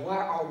life, why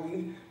are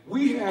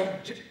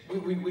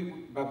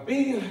by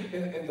being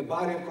in the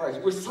body of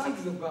Christ, we're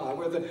sons of God,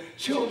 we're the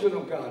children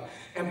of God.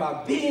 And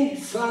by being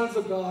sons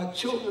of God,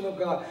 children of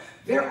God,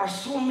 there are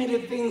so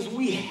many things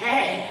we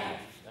have.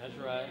 That's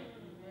right.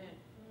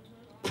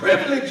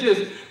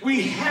 Privileges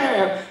we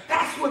have.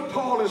 That's what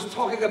Paul is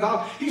talking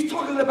about. He's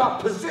talking about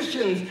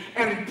positions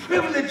and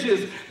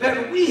privileges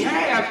that we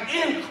have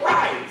in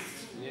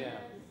Christ. Yeah.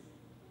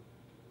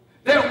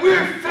 That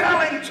we're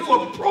failing to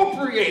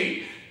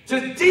appropriate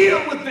to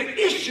deal with the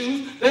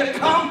issues that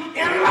come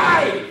in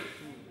life.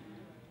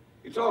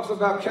 He talks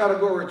about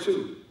category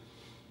 2.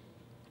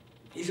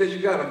 He says you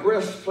got a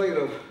breastplate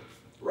of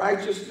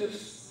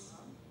righteousness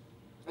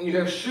and you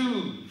have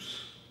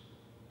shoes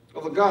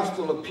of the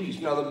gospel of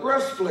peace. Now the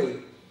breastplate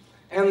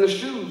and the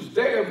shoes,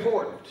 they're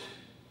important.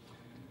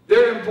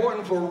 They're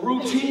important for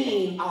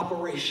routine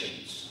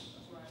operations.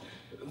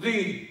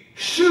 The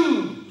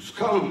shoes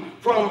come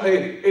from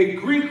a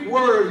Greek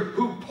word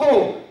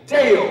hupo,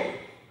 deo.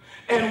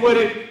 And what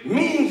it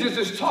means is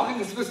it's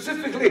talking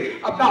specifically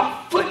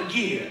about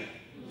footgear.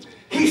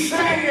 He's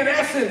saying in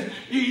essence,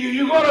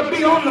 you're going to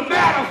be on the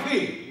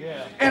battlefield.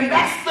 Yeah. And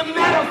that's the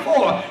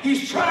metaphor.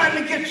 He's trying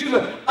to get you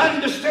to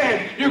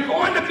understand. You're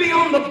going to be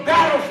on the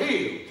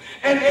battlefield.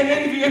 And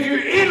if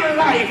you're in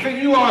life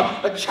and you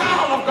are a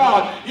child of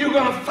God, you're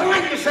going to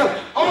find yourself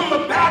on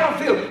the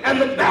battlefield.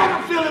 And the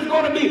battlefield is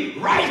going to be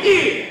right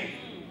here.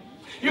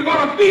 You're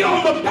going to be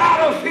on the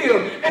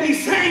battlefield. And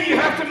he's saying you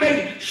have to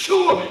make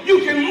sure you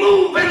can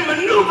move and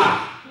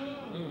maneuver.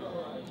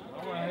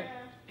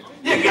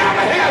 You got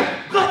to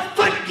have good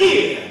foot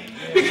gear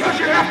because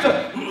you have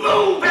to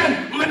move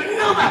and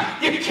maneuver.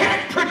 You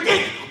can't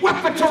predict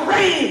what the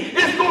terrain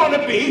is going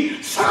to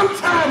be.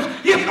 Sometimes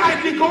you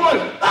might be going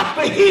up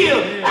a hill.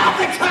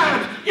 Other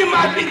times you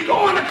might be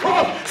going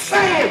across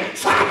sand.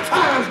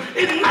 Sometimes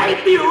it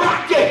might be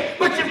rocky,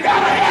 but you've got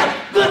to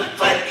have good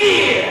foot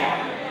gear.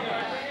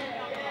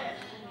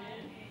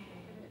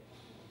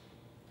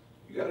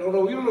 You don't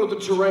know what the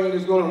terrain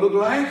is going to look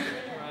like.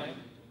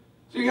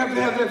 So you have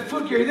to have that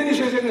foot gear. Then he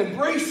says,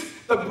 embrace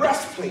the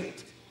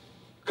breastplate.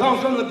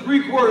 Comes from the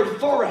Greek word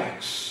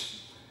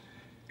thorax.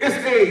 It's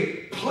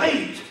a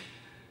plate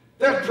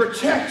that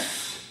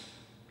protects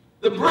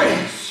the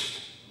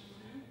breast.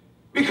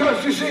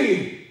 Because you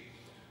see,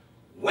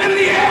 when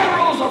the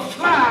arrows are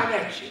flying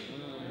at you,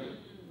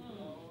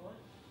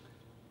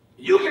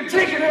 you can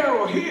take an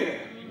arrow here.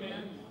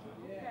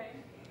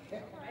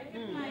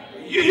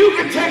 You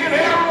can take an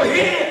arrow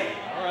here.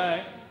 All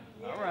right.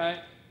 All right.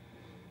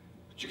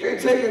 But you can't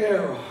take an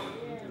arrow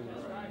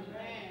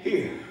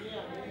here.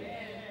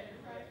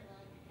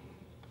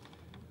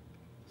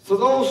 So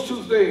those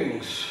two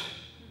things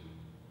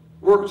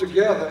work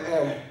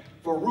together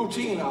for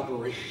routine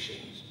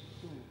operations.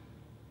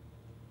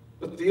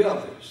 But the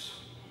others,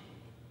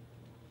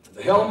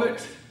 the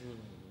helmet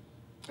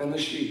and the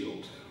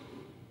shield,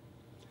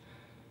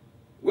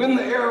 when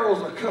the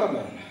arrows are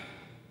coming,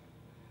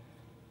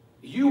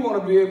 you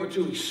want to be able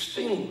to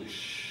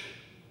extinguish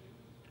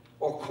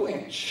or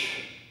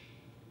quench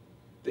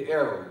the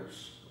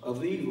arrows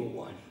of the evil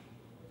one.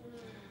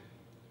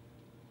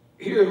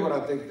 Here's what I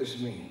think this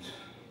means.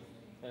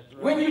 That's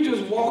right. When you're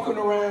just walking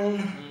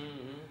around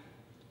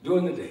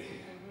during the day,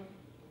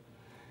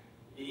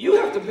 you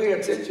have to pay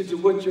attention to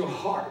what your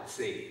heart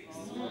says.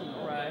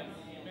 All right.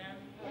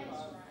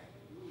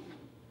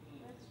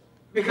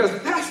 Because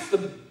that's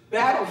the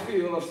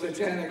battlefield of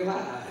satanic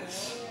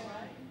lies.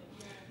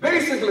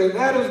 Basically,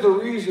 that is the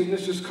reason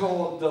this is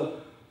called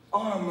the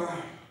armor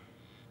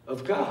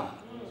of God.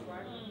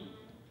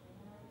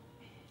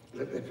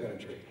 Let that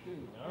penetrate.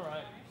 All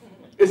right.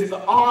 It's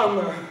the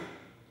armor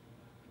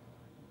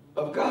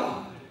of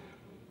God.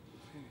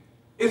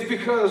 It's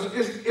because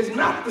it's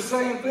not the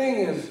same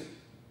thing as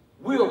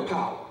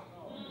willpower.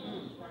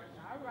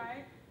 All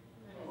right.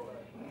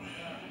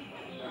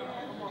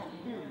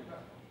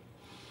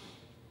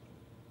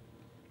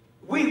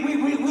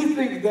 We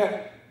think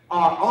that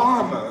our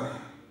armor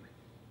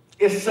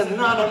is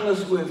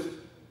synonymous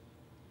with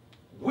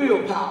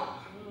willpower.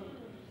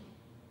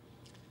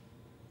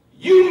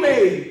 You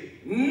may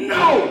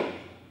know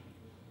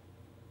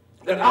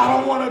that I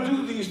don't want to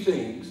do these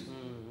things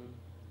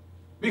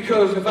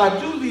because if I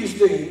do these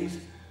things,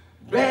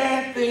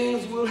 bad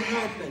things will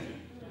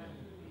happen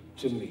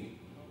to me.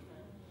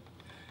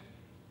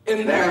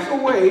 And there's a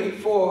way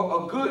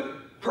for a good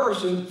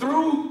person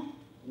through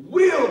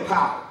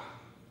willpower,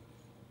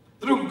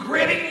 through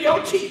gritting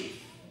your teeth.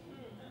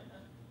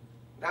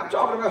 Now I'm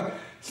talking about,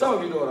 some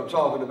of you know what I'm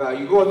talking about.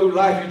 You're going through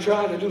life, you're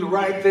trying to do the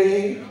right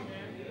thing.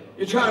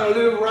 You're trying to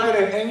live right,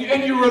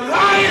 and you're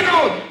relying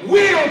on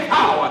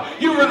willpower.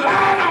 You're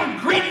relying on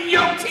gritting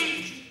your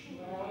teeth.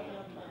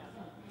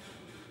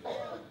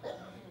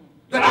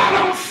 That I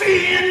don't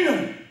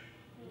sin.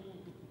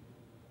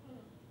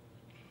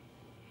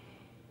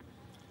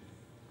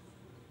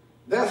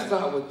 That's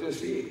not what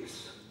this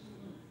is.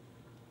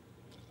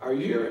 Are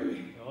you hearing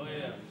me? Oh,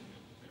 yeah.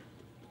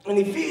 In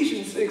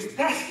Ephesians 6,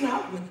 that's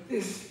not what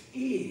this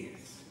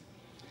is.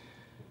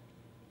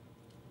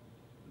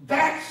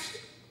 That's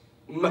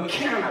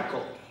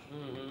mechanical.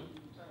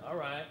 All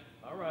right.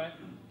 All right.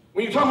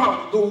 When you talk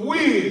about the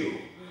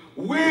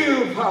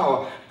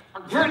willpower,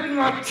 I'm gritting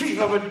my teeth,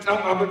 I'm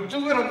gonna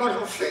do it, I'm not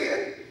gonna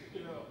sin.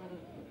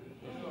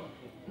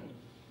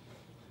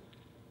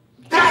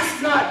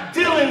 That's not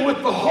dealing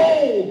with the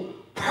whole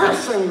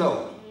person,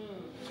 though.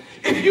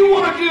 If you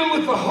want to deal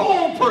with the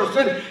whole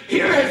person,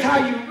 here is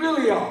how you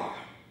really are.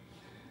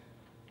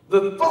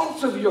 The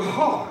thoughts of your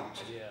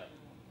heart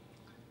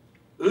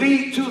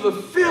lead to the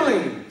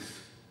feelings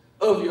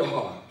of your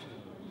heart,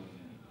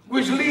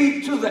 which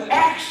lead to the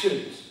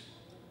actions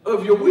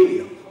of your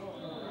will.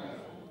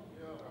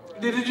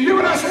 Did you hear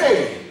what I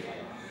said?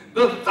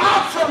 The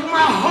thoughts of my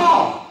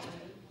heart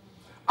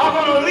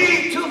are going to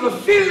lead to the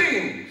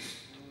feelings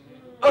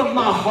of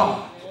my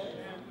heart,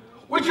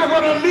 which are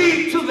going to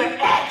lead to the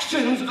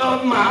actions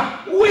of my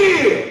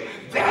will.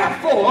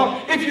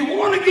 Therefore, if you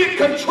want to get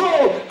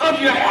control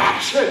of your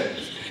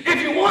actions,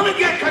 if you want to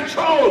get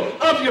control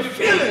of your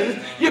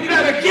feelings, you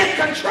better get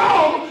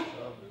control.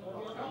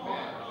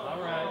 All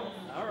right.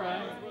 All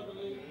right.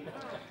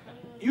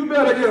 You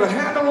better get a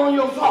handle on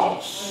your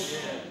thoughts.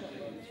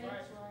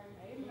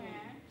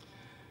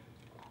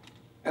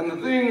 And the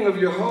thing of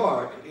your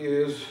heart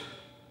is,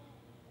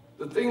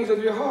 the things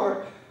of your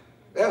heart,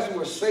 that's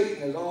where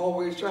Satan is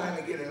always trying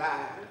to get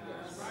alive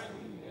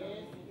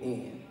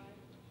in.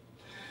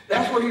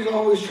 That's where he's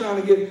always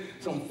trying to get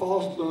some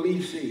false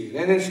beliefs in.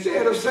 And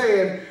instead of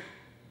saying,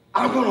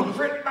 I'm going to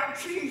grit my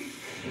teeth,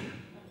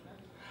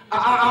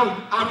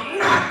 I'm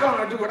not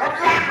going to do it,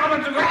 I'm not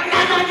going to do it, I'm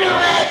not going to do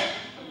it.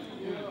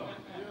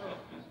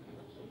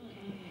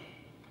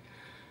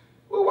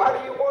 Well, why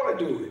do you want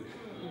to do it?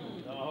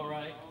 All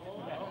right.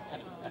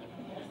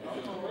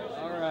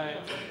 All right.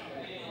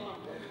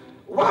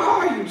 Why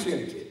are you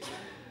tempted?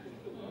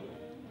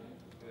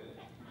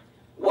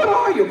 What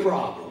are your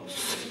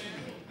problems?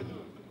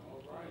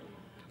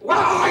 Why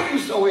are you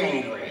so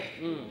angry?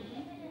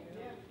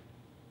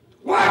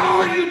 Why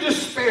are you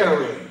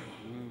despairing?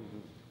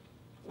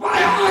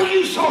 Why are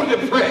you so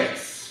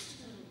depressed?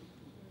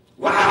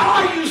 Why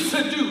are you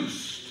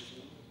seduced?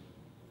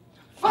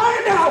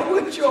 Find out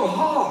what your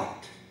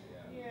heart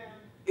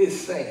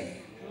is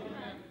saying.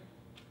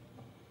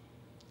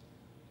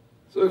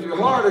 So if your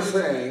heart is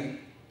saying,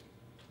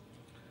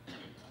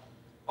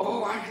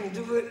 oh, I can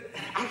do it.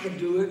 I can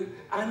do it.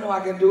 I know I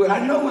can do it.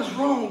 I know it's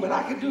wrong, but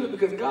I can do it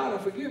because God will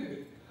forgive me.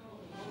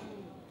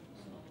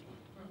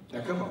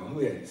 Now, come on, who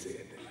hasn't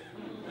said that?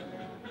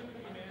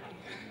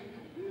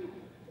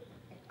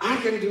 I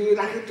can do it.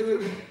 I can do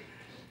it.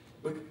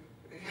 But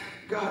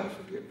God will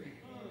forgive me.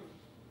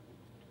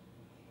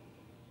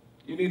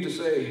 You need to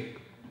say,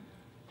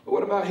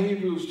 what about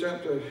Hebrews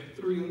chapter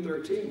 3 and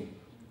 13?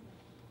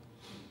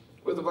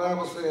 Where the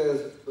Bible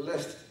says,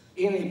 lest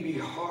any be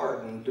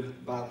hardened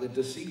by the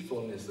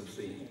deceitfulness of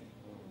sin.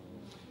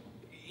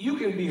 You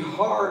can be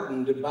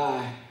hardened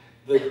by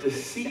the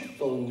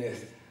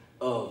deceitfulness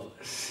of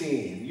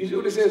sin. You see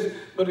what it says?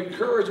 But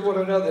encourage one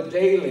another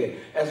daily,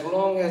 as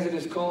long as it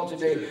is called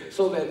today,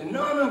 so that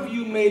none of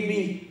you may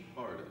be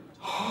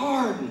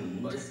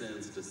hardened by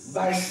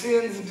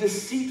sin's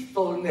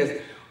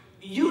deceitfulness.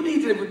 You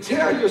need to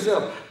tell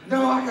yourself,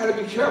 no, I got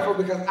to be careful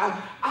because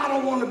I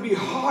don't want to be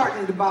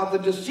hardened by the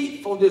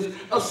deceitfulness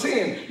of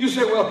sin. You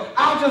say, well,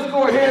 I'll just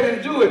go ahead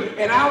and do it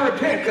and I'll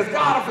repent because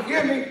God will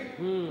forgive me.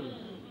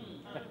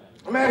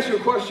 Let me ask you a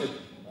question,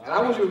 and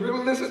I want you to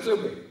really listen to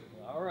me.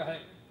 All right.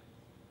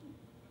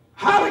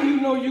 How do you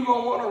know you're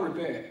going to want to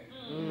repent?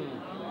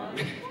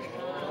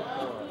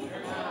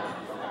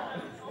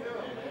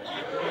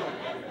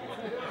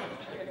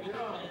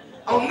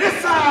 On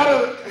this side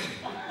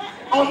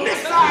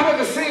of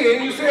the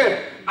sin, you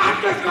said,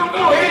 I'm just going to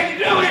go ahead and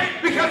do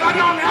it because I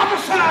know on the other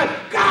side,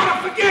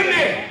 God will forgive me.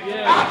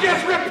 Yeah. I'll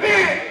just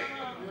repent.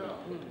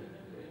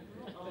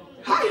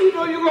 How do you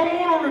know you're going to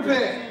want to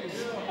repent?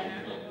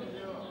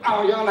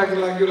 Oh, y'all acting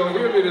like you don't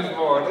hear me this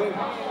morning.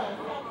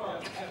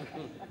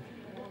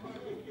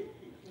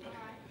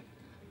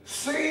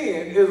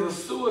 Sin is a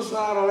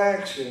suicidal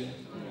action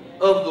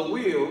of the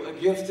will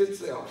against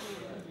itself.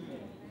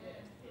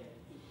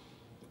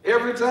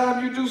 Every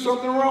time you do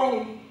something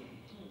wrong,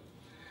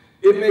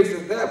 it makes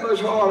it that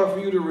much harder for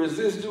you to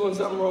resist doing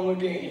something wrong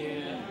again.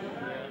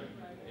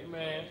 Yeah.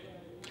 Amen.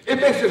 It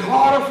makes it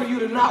harder for you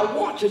to not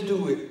want to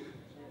do it.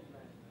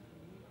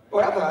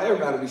 Boy, I thought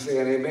everybody would be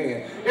saying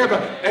amen.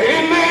 Everybody,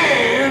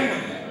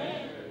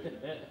 amen.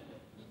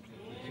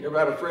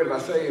 Everybody afraid if I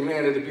say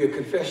amen, it'll be a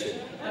confession.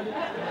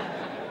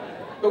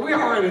 But we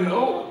already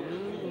know.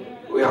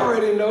 We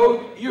already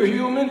know you're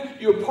human.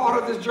 You're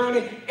part of this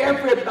journey.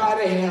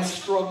 Everybody has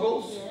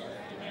struggles.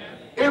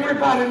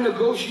 Everybody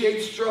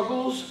negotiates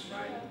struggles.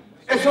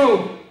 And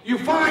so you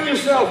find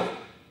yourself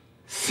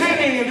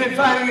sinning and then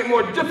finding it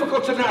more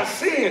difficult to not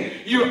sin.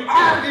 You're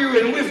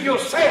arguing with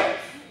yourself.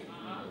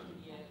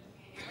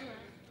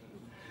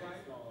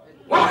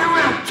 Walking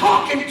around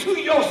talking to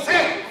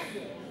yourself.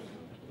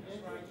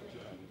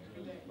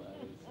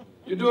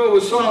 You're doing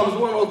what Psalms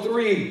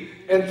 103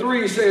 and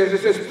 3 says.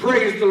 It says,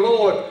 praise the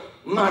Lord,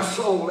 my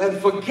soul, and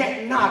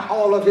forget not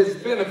all of his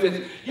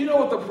benefits. You know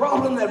what the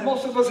problem that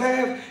most of us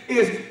have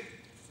is,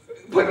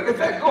 in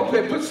fact, go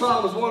ahead, put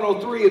Psalms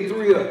 103 and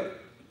 3 up.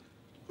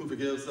 Who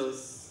forgives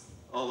us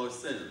all our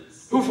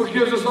sins. Who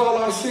forgives us all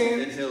our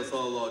sins. And heals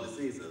all our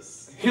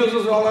diseases. Heals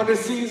us all our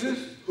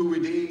diseases. Who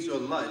redeems your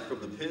life from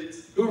the pit.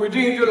 Who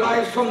redeemed your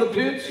life from the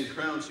pit. And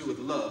crowns you with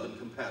love and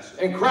compassion.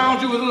 And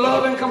crowns you with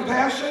love and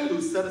compassion.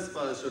 Who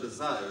satisfies your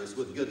desires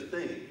with good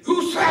things.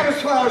 Who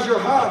satisfies your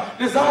heart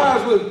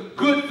desires with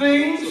good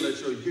things. So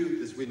that your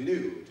youth is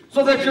renewed.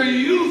 So that your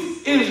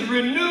youth is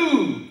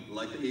renewed.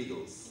 Like the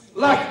eagles.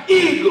 Like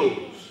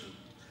eagles.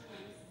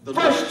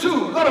 Verse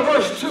 2. Go to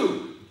verse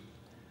 2.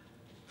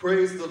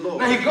 Praise the Lord.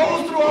 Now he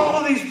goes through all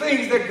of these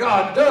things that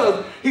God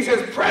does. He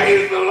says,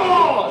 praise the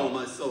Lord. Oh,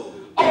 my soul.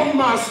 Oh,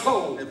 my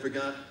soul. And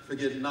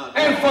forget not.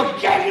 And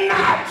forget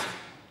not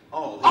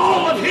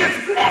all of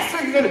his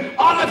blessings and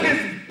all of his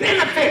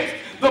benefits.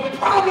 The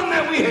problem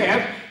that we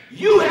have,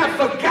 you have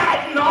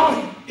forgotten all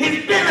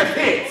his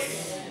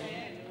benefits.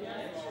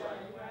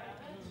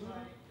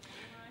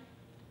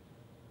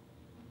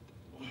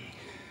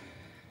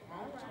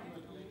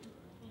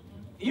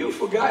 You've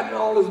forgotten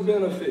all his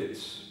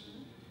benefits.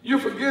 You're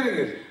forgetting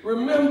it.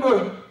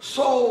 Remember,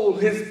 soul,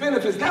 his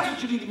benefits. That's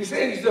what you need to be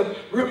saying to yourself.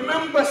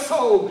 Remember,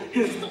 soul,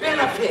 his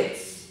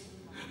benefits.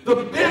 The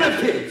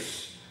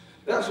benefits.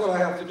 That's what I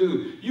have to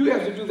do. You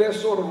have to do that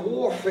sort of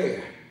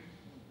warfare.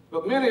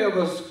 But many of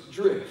us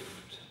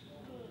drift.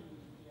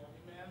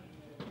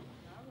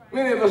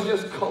 Many of us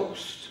just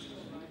coast.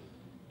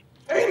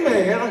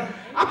 Amen.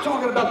 I'm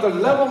talking about the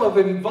level of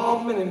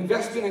involvement,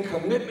 investment, and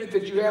commitment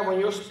that you have on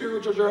your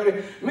spiritual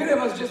journey. Many of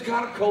us just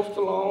kind of coast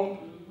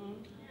along.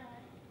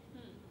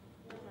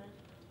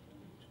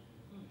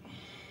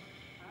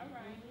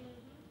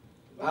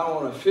 I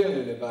don't want to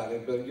offend anybody,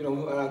 but you know,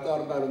 when I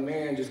thought about a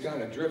man just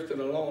kind of drifting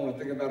along, I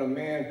think about a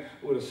man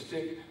with a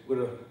stick,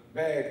 with a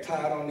bag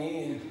tied on the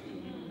end.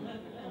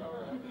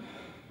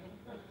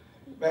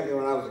 Back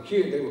when I was a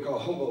kid, they were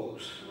called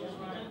hobos.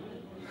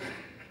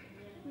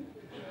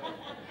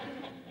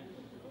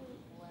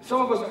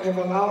 Some of us have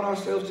allowed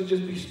ourselves to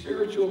just be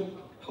spiritual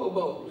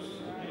hobos.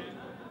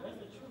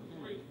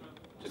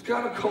 Just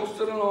kind of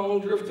coasting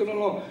along, drifting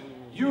along.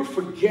 You're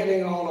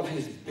forgetting all of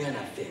his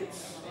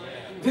benefits.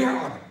 There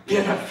are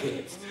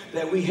benefits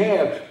that we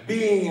have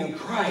being in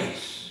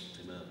Christ.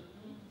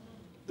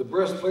 The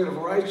breastplate of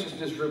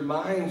righteousness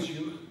reminds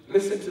you,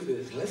 listen to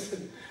this,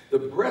 listen. The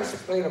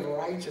breastplate of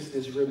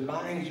righteousness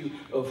reminds you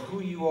of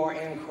who you are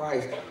in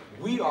Christ.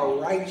 We are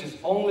righteous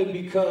only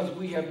because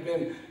we have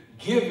been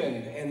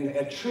given and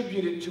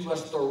attributed to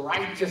us the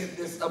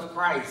righteousness of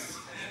Christ.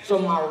 So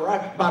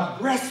my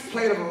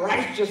breastplate of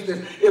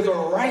righteousness is a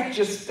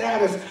righteous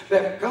status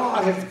that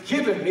God has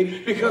given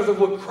me because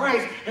of what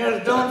Christ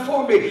has done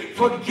for me.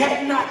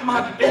 Forget not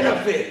my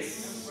benefits.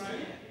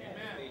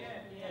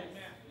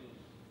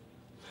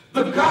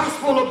 The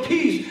gospel of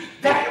peace,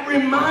 that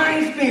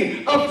reminds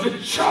me of the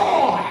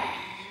joy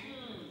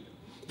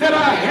that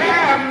I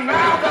have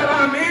now that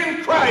I'm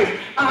in Christ.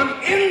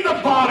 I'm in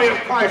the body of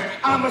Christ.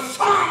 I'm a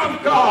son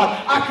of God.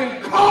 I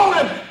can call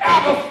him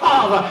Abba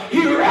Father.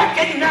 He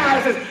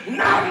recognizes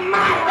not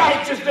my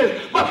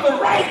righteousness, but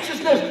the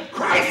righteousness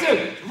Christ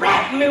has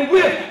wrapped me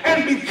with.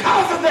 And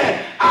because of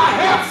that, I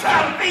have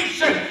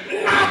salvation,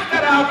 not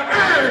that I've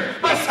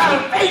earned, but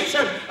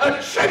salvation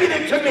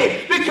attributed to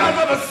me because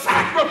of the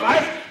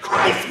sacrifice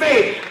Christ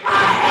made.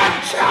 I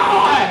have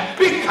joy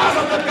because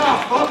of the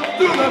gospel.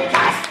 Through the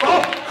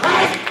gospel,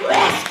 Christ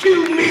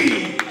rescued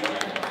me.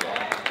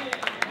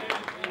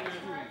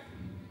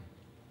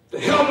 The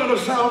helmet of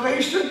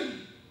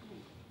salvation,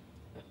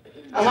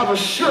 I have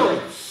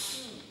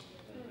assurance.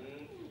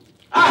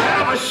 I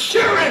have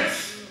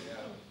assurance.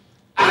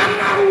 I'm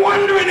not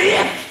wondering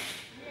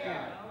if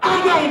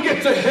I'm going to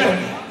get to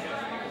heaven.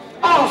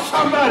 Oh,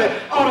 somebody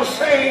ought to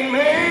say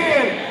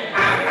amen.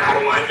 I'm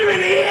not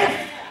wondering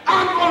if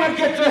I'm going to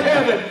get to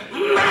heaven.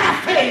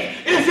 My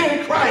faith is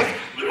in Christ.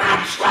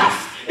 My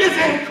trust is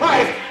in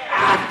Christ.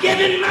 I've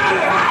given my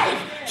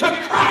life to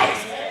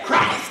Christ.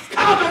 Christ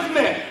covers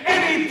me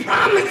and he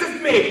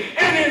promises me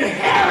an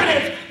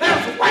inheritance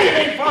that's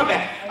waiting for me.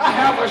 I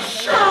have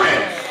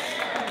assurance.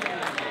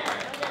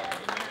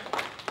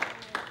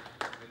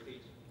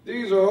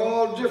 These are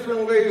all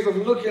different ways of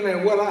looking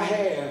at what I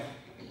have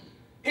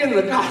in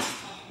the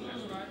gospel.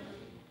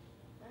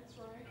 That's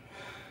right.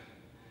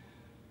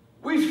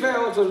 We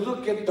fail to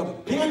look at the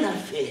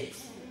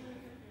benefits.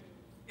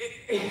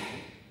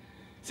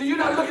 See, you're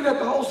not looking at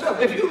the whole self.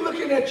 If you're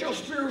looking at your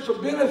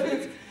spiritual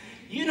benefits,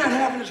 you're not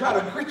having to try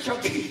to grit your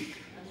teeth.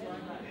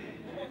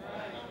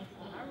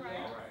 All right.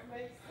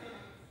 Makes sense.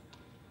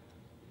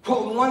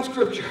 Quoting one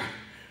scripture,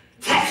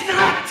 touch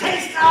not,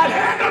 taste not,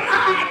 handle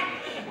not.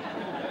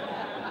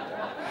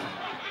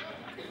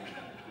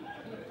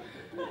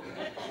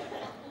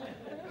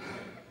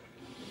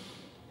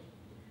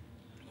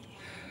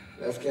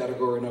 That's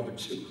category number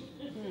 2.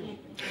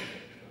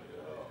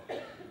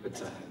 Good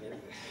time.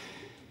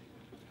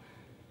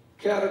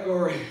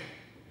 Category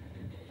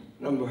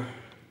number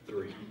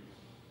 3.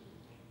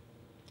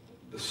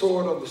 The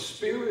sword of the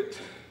Spirit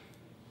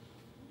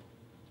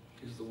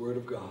is the Word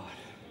of God.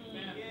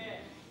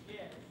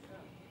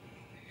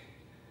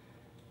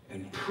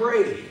 And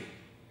pray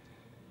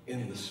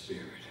in the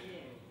Spirit.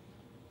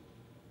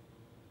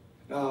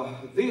 Now,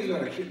 these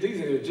are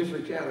a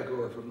different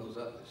category from those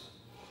others.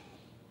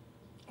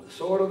 The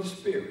sword of the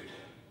Spirit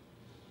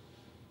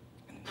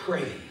and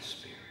pray in the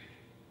Spirit.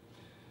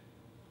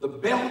 The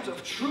belt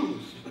of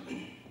truth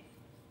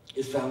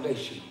is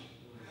foundational.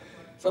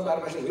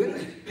 Somebody might say,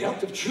 isn't the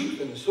belt of truth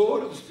and the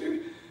sword of the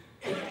Spirit,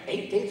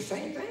 ain't they the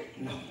same thing?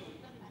 No.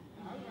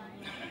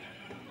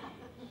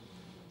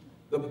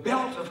 The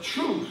belt of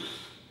truth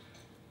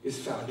is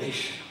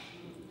foundational.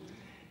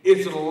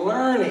 It's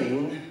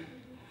learning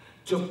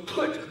to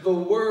put the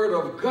Word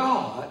of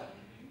God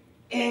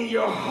in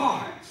your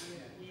heart.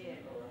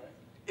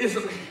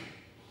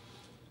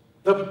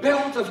 The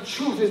belt of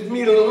truth is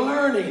me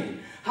learning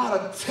how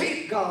to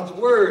take God's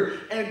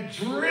Word and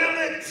drill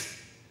it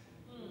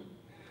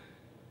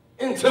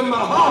into my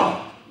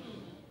heart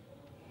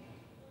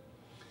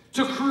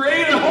to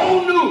create a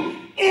whole new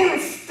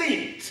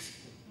instinct.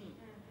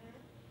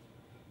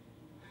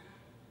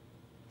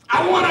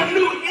 I want a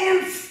new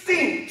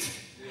instinct.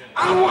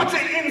 I want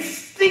to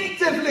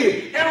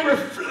instinctively and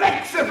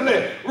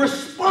reflexively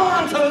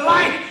respond to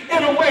life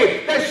in a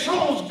way that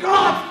shows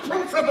God's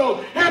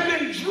principles have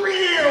been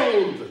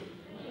drilled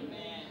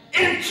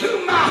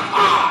into my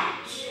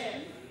heart.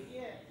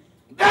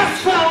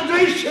 That's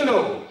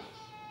foundational.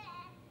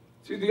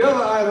 See, the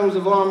other items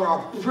of armor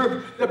are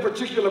the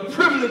particular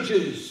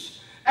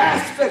privileges,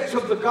 aspects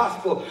of the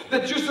gospel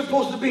that you're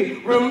supposed to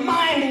be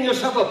reminding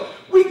yourself of.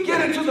 We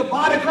get into the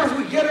body of Christ,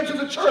 we get into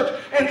the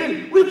church, and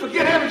then we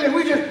forget everything.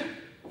 We just,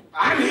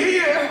 I'm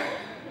here.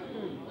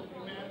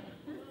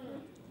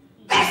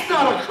 That's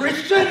not a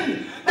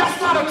Christian.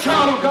 That's not a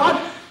child of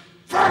God.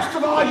 First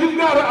of all, you've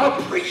got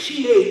to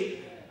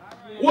appreciate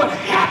what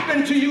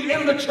happened to you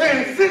in the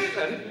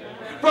transition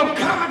from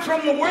coming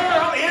from the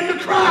world into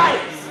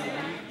Christ.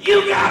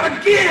 You got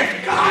a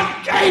gift.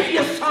 God gave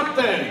you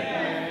something.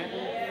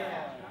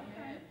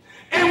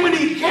 And when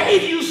he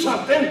gave you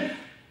something,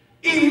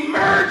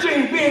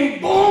 emerging,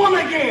 being born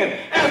again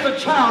as a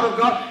child of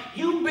God,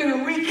 you've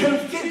been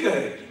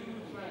reconfigured.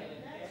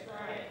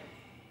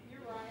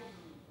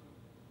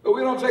 But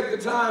we don't take the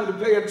time to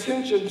pay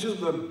attention to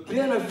the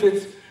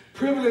benefits,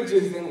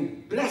 privileges,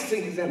 and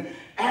blessings, and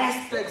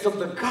aspects of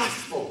the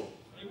gospel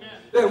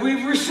that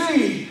we've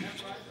received.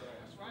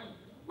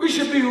 We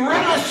should be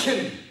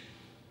relishing,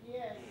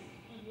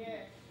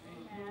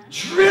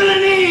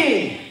 drilling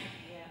in,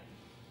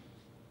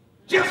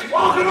 just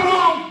walking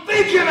along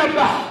thinking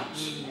about,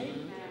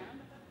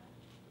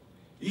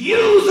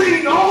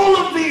 using all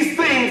of these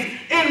things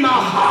in my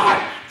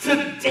heart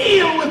to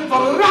deal with the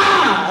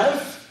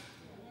lies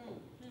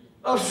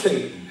of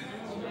Satan.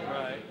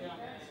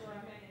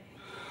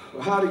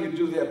 Well, how do you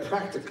do that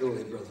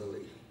practically, Brother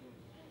Lee?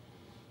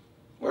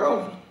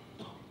 Well,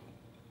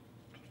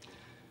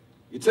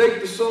 you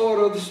take the sword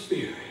of the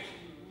Spirit.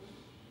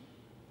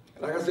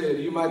 And like I said,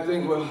 you might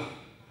think, well,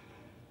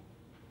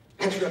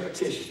 that's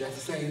repetition. That's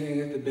the same thing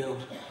as the belt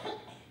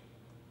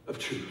of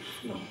truth.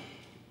 No.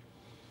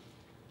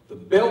 The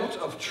belt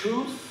of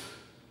truth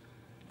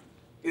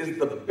is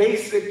the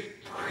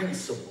basic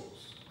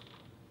principles.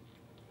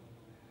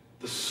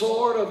 The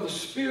sword of the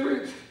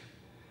Spirit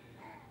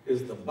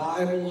is the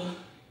Bible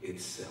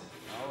itself.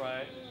 All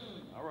right.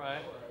 All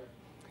right.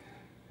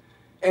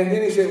 And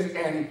then he says,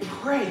 and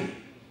pray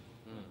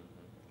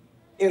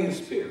in the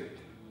Spirit.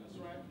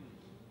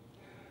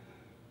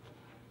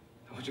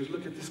 I want you to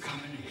look at this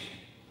combination.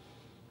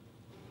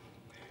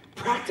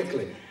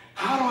 Practically,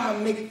 how do I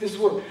make this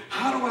work?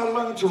 How do I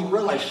learn to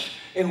relish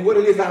in what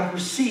it is I've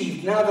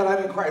received now that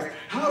I'm in Christ?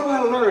 How do I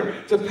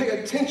learn to pay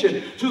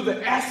attention to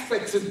the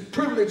aspects and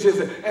privileges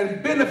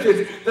and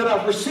benefits that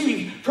I've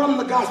received from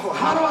the gospel?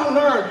 How do I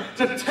learn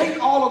to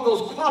take all of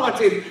those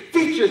qualities,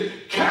 features,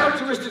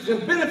 characteristics,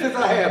 and benefits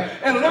I have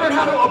and learn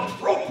how to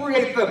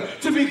appropriate them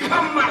to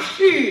become my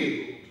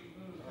shield?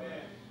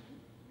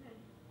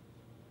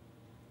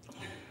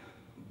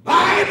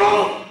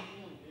 Bible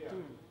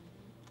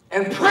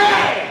and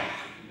prayer.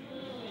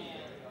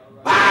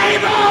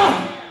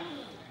 Bible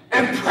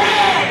and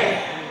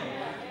prayer.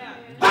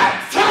 But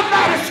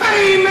somebody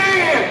say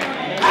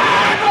amen.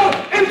 Bible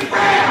and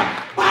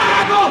prayer.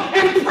 Bible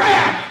and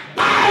prayer.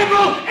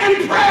 Bible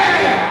and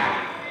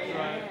prayer.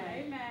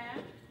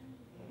 Amen.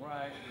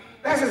 Right.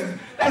 That's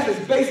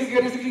as basic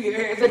as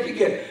it can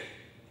get.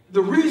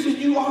 The reason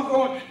you are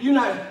going, you're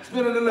not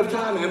spending enough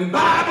time in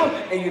Bible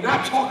and you're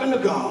not talking to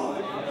God.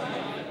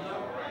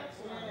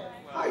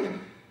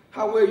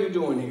 How well are you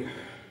doing here?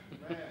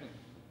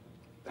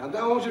 Now,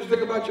 I want you to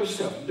think about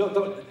yourself.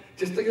 Don't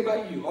just think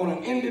about you on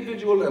an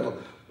individual level.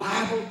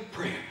 Bible,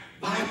 prayer,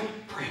 Bible,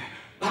 prayer,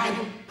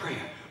 Bible,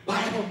 prayer,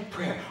 Bible,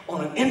 prayer.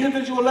 On an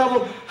individual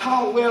level,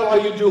 how well are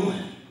you doing?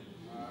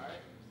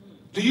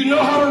 Do you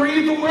know how to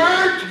read the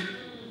Word?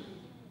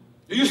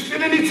 Do you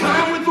spend any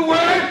time with the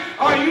Word?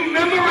 Are you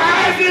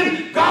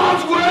memorizing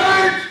God's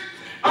Word?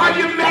 Are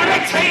you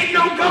meditating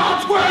on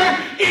God's Word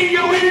in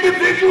your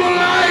individual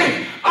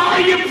life?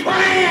 Are you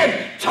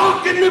praying,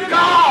 talking to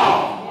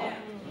God?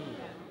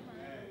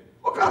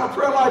 What kind of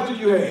prayer life do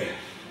you have?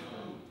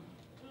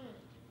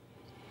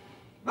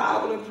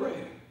 Bible and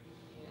prayer.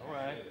 All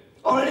right.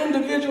 On an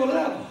individual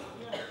level.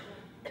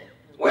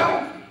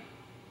 Well,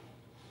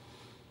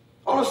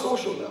 on a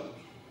social level.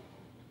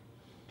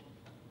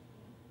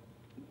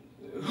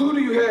 Who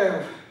do you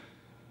have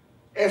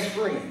as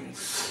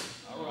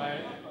friends? All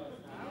right.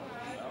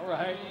 All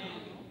right.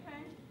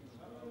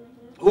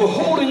 Who are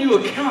holding you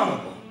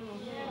accountable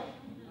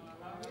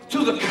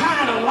to the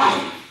kind of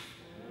life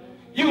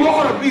you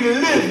ought to be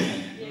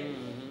living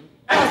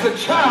as a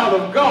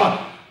child of God?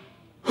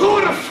 Who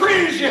are the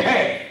friends you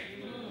have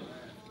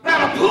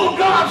that'll pull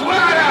God's word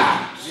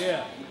out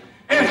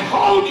and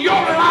hold your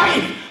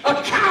life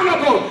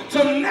accountable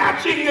to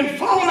matching and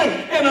falling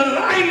in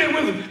alignment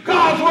with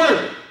God's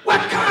word?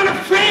 What kind of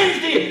friends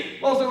do you?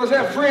 Most of us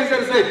have friends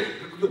that say,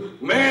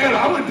 man,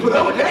 I wouldn't put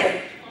up with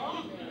that.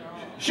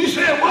 She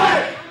said what?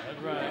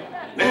 That's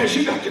right. Man,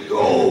 she got to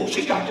go.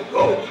 She got to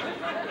go.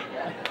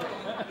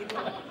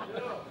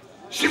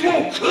 She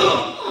won't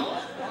cook.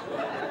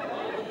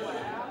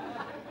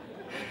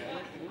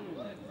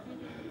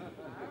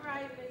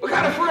 What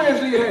kind of friends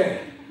do you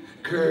have?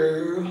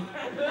 Girl.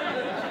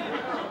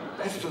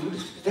 That's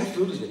foolish. That's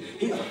foolish.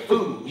 He's a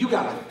fool. You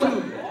got a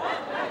fool.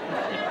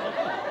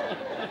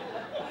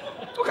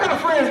 What kind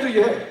of friends do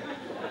you have?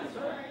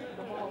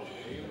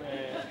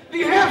 Do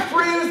you have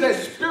friends that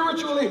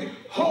spiritually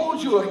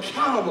hold you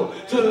accountable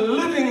to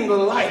living the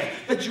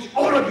life that you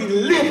ought to be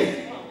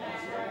living?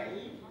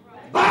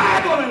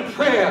 Bible and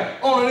prayer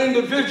on an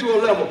individual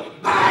level.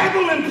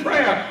 Bible and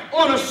prayer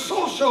on a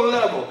social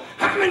level.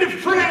 How many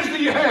friends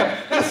do you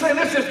have that say,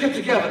 let's just get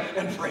together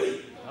and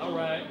pray? All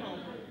right.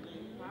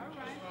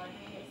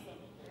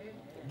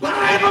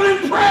 Bible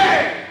and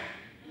prayer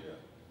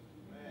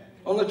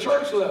on the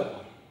church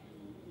level.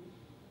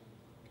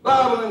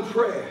 Bible and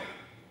prayer.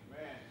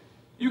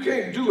 You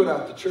can't do it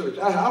out the church.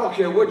 I don't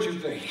care what you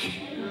think.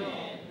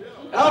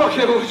 I don't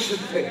care what you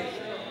think.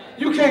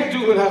 You can't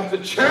do it out the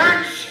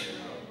church.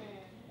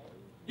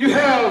 You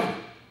have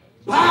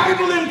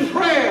Bible and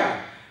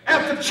prayer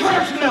at the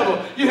church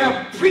level. You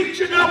have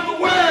preaching of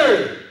the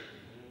word.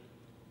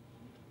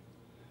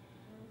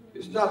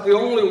 It's not the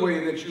only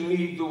way that you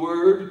need the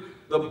word,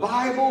 the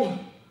Bible,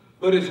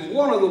 but it's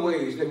one of the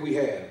ways that we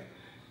have.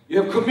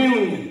 You have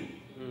communion,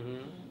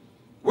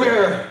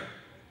 where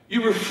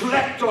you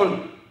reflect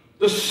on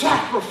the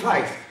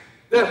sacrifice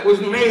that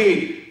was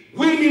made.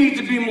 We need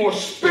to be more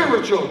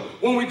spiritual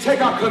when we take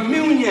our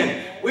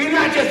communion. We're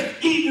not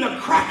just eating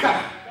a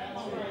cracker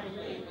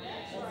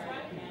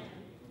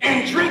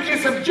and drinking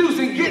some juice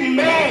and getting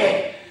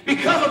mad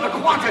because of the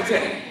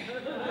quantity.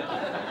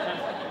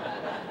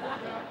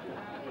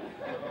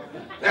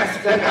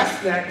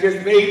 That snack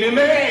just made me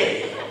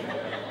mad.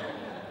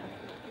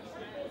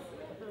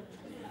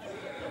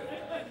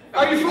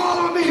 Are you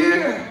following me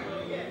here?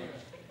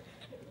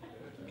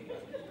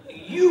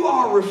 You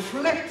are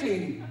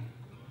reflecting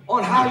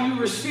on how you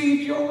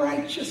received your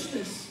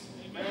righteousness.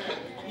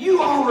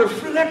 You are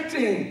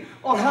reflecting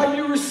on how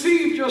you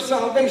received your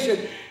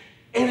salvation.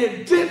 And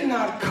it did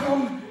not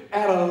come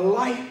at a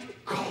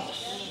light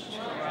cost.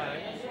 All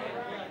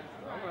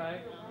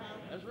right.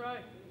 That's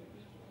right.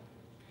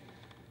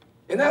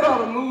 And that ought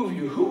to move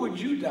you. Who would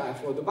you die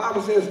for? The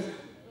Bible says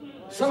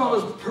some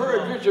of us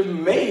peradventure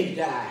may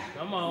die.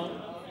 Come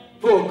on.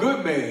 For a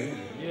good man.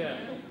 Yeah.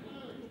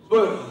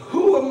 But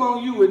who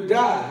among you would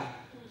die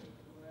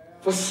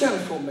for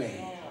sinful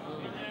man?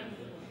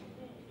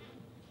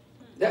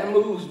 That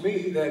moves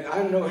me, that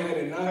I know had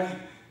it not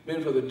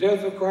been for the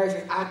death of Christ,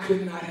 I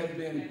could not have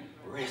been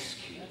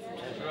rescued.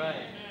 That's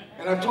right.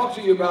 And I talked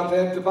to you about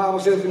that. The Bible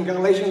says in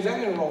Galatians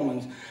and in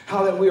Romans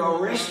how that we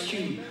are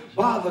rescued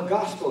by the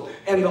gospel.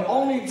 And the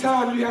only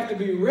time you have to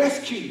be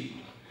rescued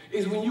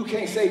is when you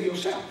can't save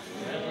yourself.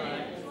 That's right.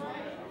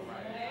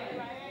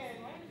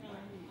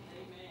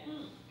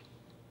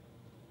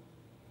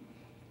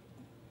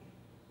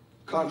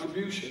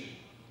 Contribution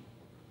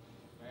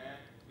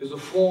is a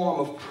form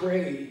of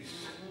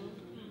praise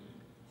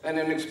and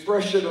an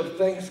expression of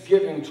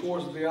thanksgiving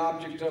towards the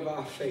object of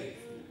our faith.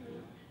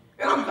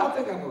 And I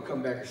think I'm going to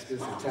come back and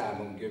spend some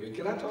time on giving.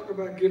 Can I talk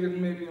about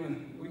giving maybe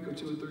in a week or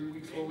 2 or 3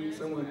 weeks, 4 weeks,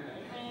 somewhere?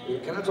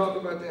 Can I talk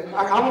about that?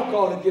 I won't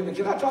call it giving.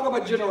 Can I talk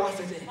about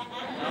generosity?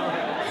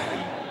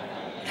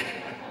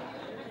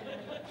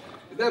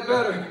 Is that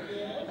better?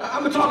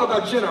 I'm going to talk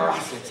about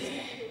generosity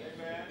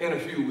in a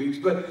few weeks.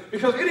 But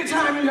because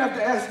anytime you have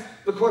to ask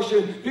the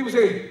question, people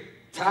say,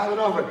 tithe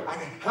and offering,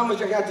 how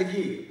much I got to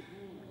give?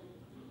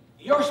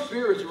 Your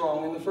spirit's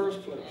wrong in the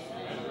first place.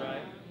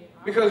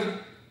 Because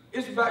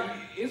it's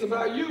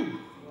about you.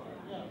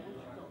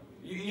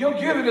 Your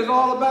giving is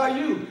all about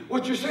you.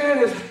 What you're saying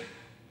is,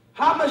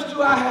 how much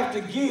do I have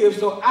to give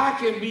so I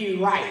can be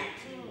right?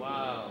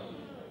 Wow.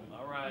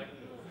 All right.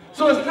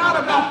 So it's not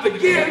about the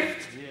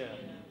gift. Yeah.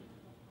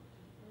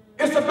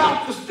 It's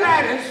about the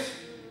status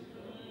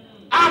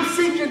I'm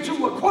seeking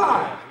to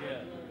acquire.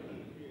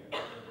 Yeah.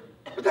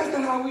 But that's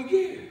not how we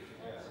give.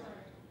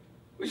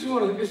 We just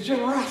want to, it's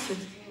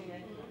generosity.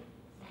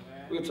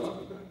 We'll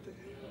talk about that.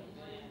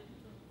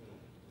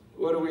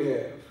 What do we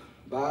have?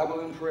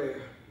 Bible and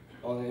prayer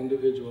on the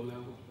individual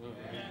level.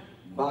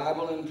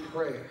 Bible and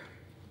prayer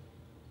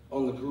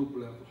on the group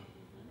level.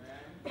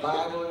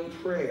 Bible and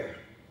prayer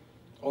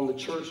on the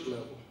church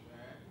level.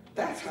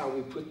 That's how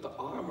we put the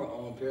armor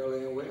on,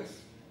 Pearland West.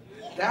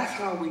 That's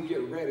how we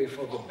get ready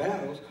for the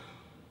battles.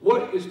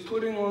 What is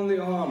putting on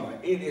the armor?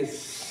 It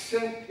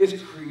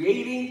is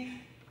creating.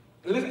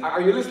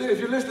 Are you listening? If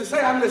you're listening,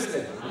 say I'm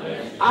listening.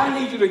 Yes. I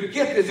need you to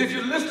get this. If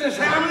you're listening,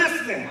 say I'm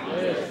listening.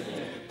 Yes.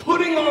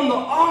 Putting on the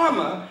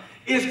armor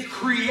is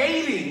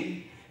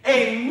creating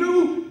a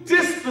new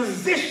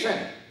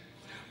disposition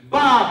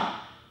by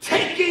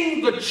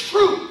taking the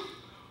truth,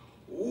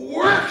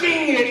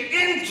 working it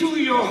into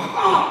your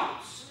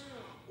hearts,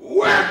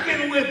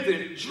 working with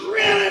it,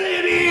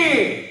 drilling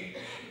it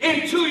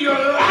into your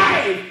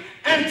life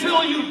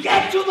until you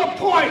get to the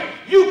point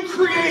you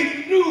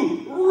create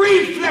new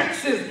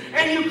reflexes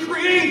and you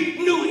create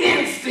new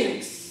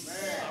instincts.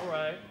 All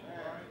right.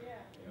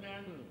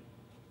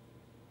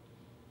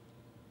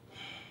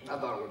 I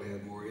thought I would have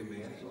had more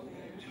amens on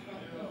that.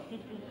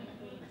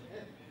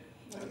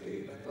 I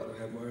thought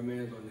I'd have more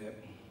amens on that.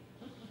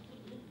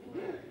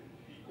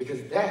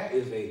 Because that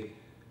is a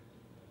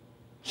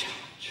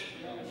challenge.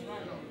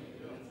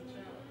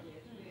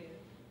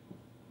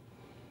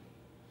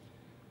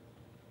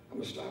 I'm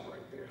going to stop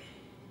right there.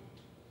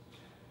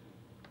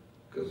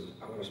 Because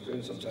I want to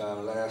spend some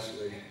time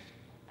lastly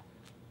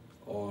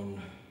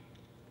on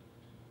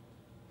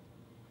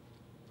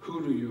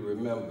who do you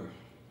remember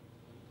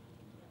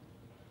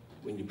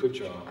when you put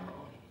your armor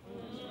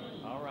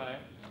on. All right.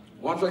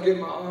 Once I get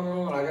my armor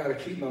on, I got to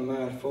keep my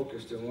mind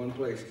focused in one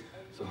place.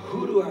 So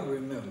who do I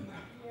remember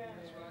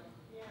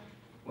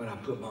when I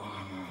put my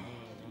armor on?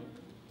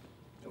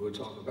 And we'll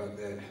talk about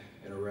that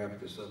and wrap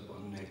this up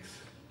on next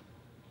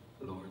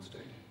Lord's Day.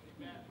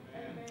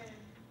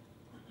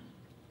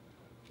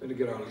 Let me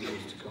get our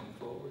leaders to come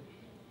forward.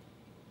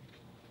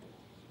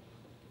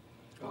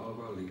 All of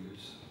our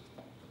leaders.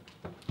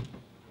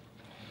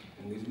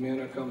 And these men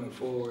are coming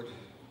forward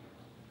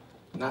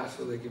not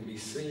so they can be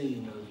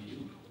seen of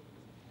you.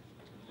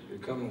 They're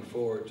coming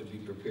forward to be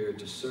prepared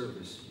to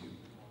service you.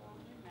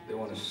 They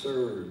want to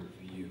serve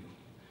you.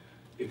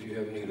 If you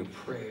have need of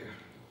prayer,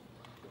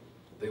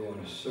 they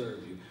want to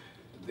serve you.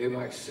 They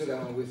might sit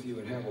down with you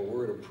and have a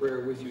word of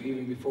prayer with you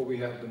even before we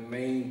have the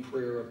main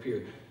prayer up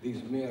here.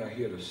 These men are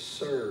here to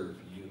serve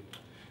you.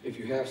 If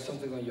you have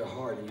something on your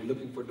heart and you're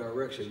looking for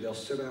direction, they'll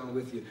sit down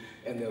with you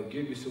and they'll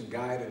give you some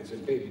guidance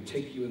and maybe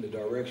take you in the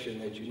direction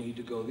that you need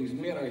to go. These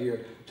men are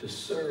here to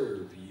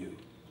serve you.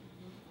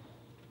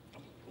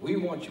 We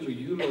want you to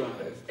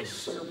utilize the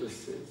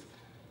services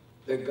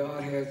that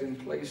God has in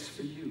place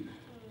for you,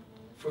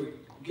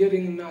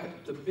 forgetting not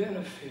the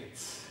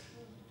benefits.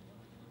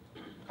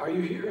 Are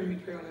you hearing me,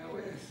 Pearland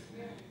West?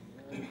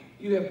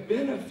 You have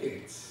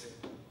benefits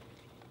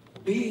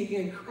being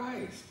in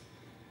Christ.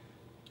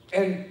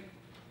 And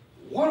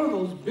one of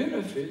those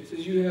benefits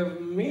is you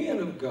have men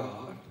of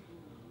God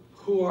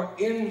who are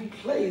in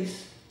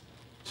place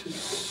to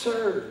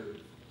serve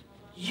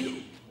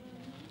you.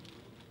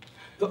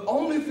 The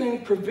only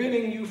thing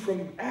preventing you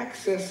from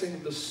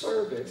accessing the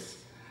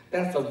service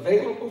that's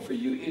available for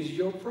you is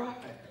your pride.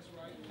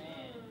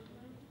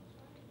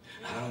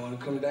 I don't want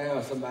to come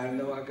down. Somebody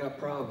know I got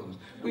problems.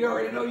 We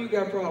already know you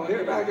got problems.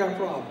 Everybody got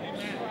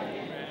problems.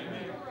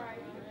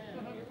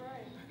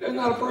 There's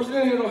not a person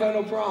in here who don't have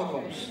no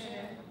problems.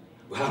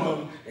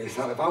 Well, if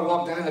I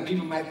walk down, the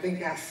people might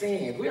think I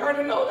sinned. We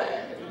already know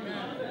that.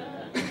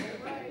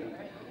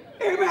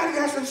 Everybody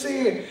got some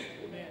sin.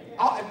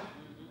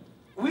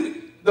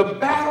 The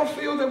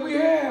battlefield that we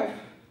have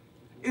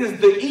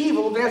is the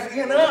evil that's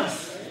in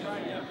us.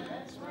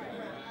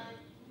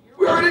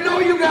 We already know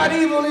you got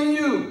evil in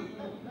you.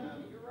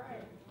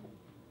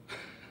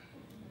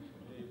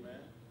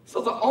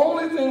 So the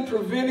only thing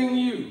preventing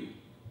you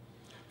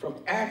from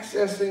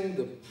accessing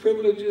the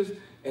privileges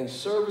and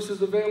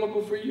services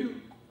available for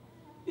you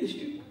is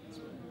you.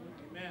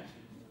 Amen.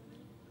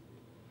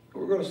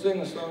 We're going to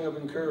sing a song of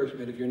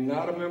encouragement. If you're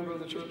not a member of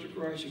the Church of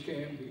Christ, you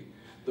can be.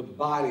 The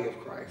body of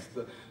Christ,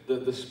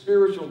 the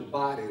spiritual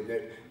body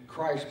that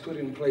Christ put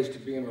in place to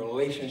be in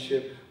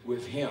relationship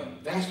with him.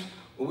 That's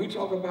when we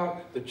talk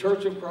about the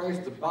Church of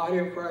Christ, the body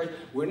of Christ,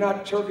 we're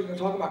not talking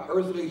about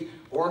earthly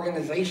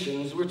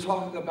organizations. We're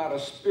talking about a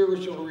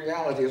spiritual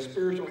reality, a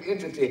spiritual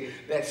entity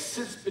that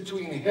sits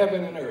between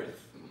heaven and earth.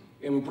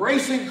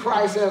 Embracing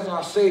Christ as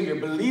our Savior,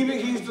 believing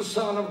he's the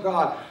Son of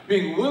God,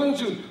 being willing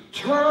to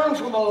turn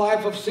from a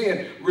life of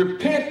sin,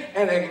 repent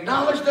and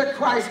acknowledge that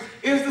Christ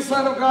is the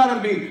Son of God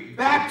and be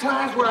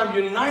baptized where I'm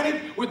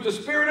united with the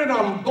Spirit and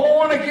I'm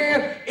born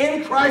again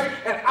in Christ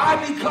and I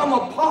become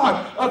a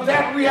part of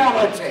that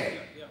reality.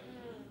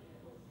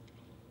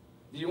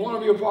 Do you want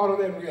to be a part of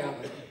that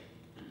reality?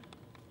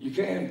 You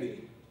can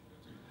be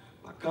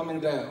by coming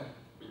down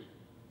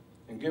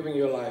and giving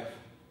your life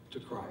to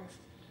Christ.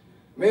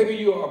 Maybe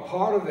you are a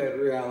part of that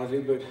reality,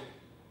 but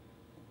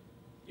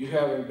you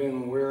haven't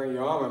been wearing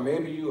your armor.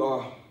 Maybe you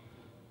are,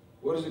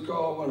 what is it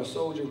called when a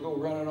soldier go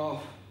running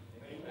off?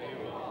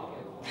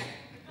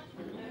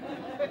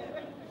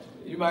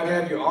 You might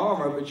have your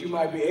armor, but you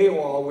might be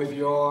AWOL with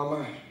your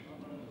armor.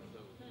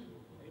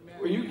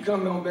 Well, you can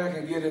come on back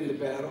and get in the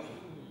battle.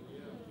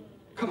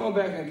 Come on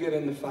back and get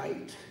in the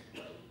fight.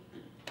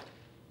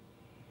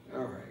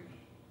 All right.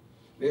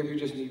 Maybe you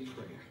just need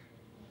prayer.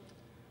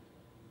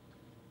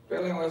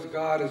 Pearland West,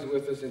 God is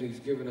with us and he's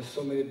given us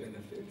so many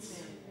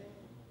benefits.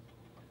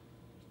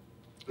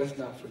 Let's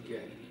not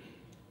forget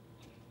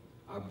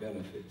our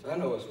benefits. I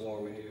know it's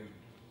warm in here.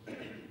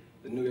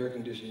 The new air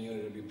conditioning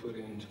unit will be put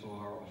in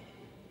tomorrow.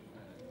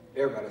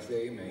 Everybody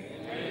say amen.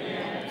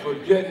 Amen.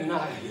 Forget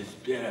not his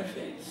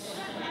benefits.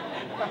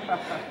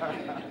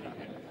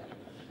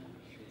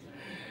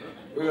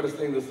 We're going to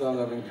sing the song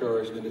of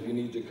encouragement. If you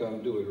need to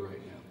come, do it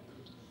right now.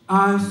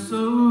 I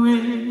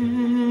surrender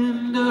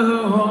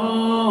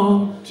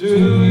all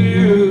to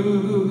you.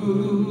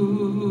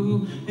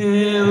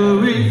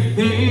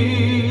 Everything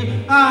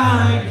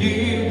I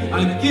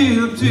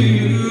give to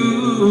you.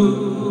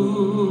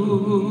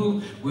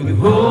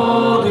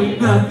 Withholding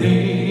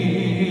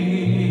nothing,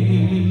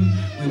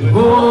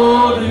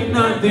 withholding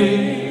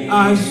nothing.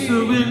 I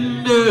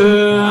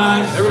surrender,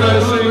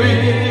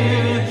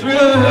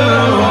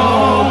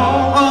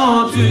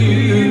 all to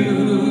you.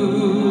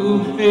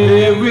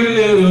 Every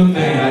little thing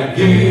I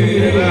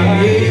give,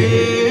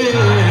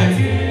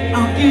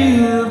 I'll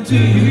give to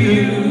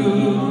you,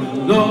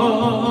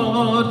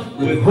 Lord,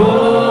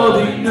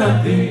 withholding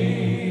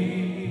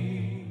nothing.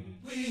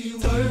 We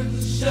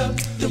worship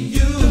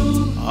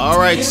you. All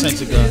right,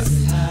 saints of God.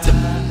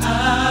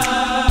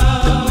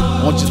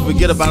 I want you to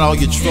forget about all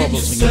your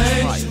troubles and your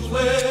trials.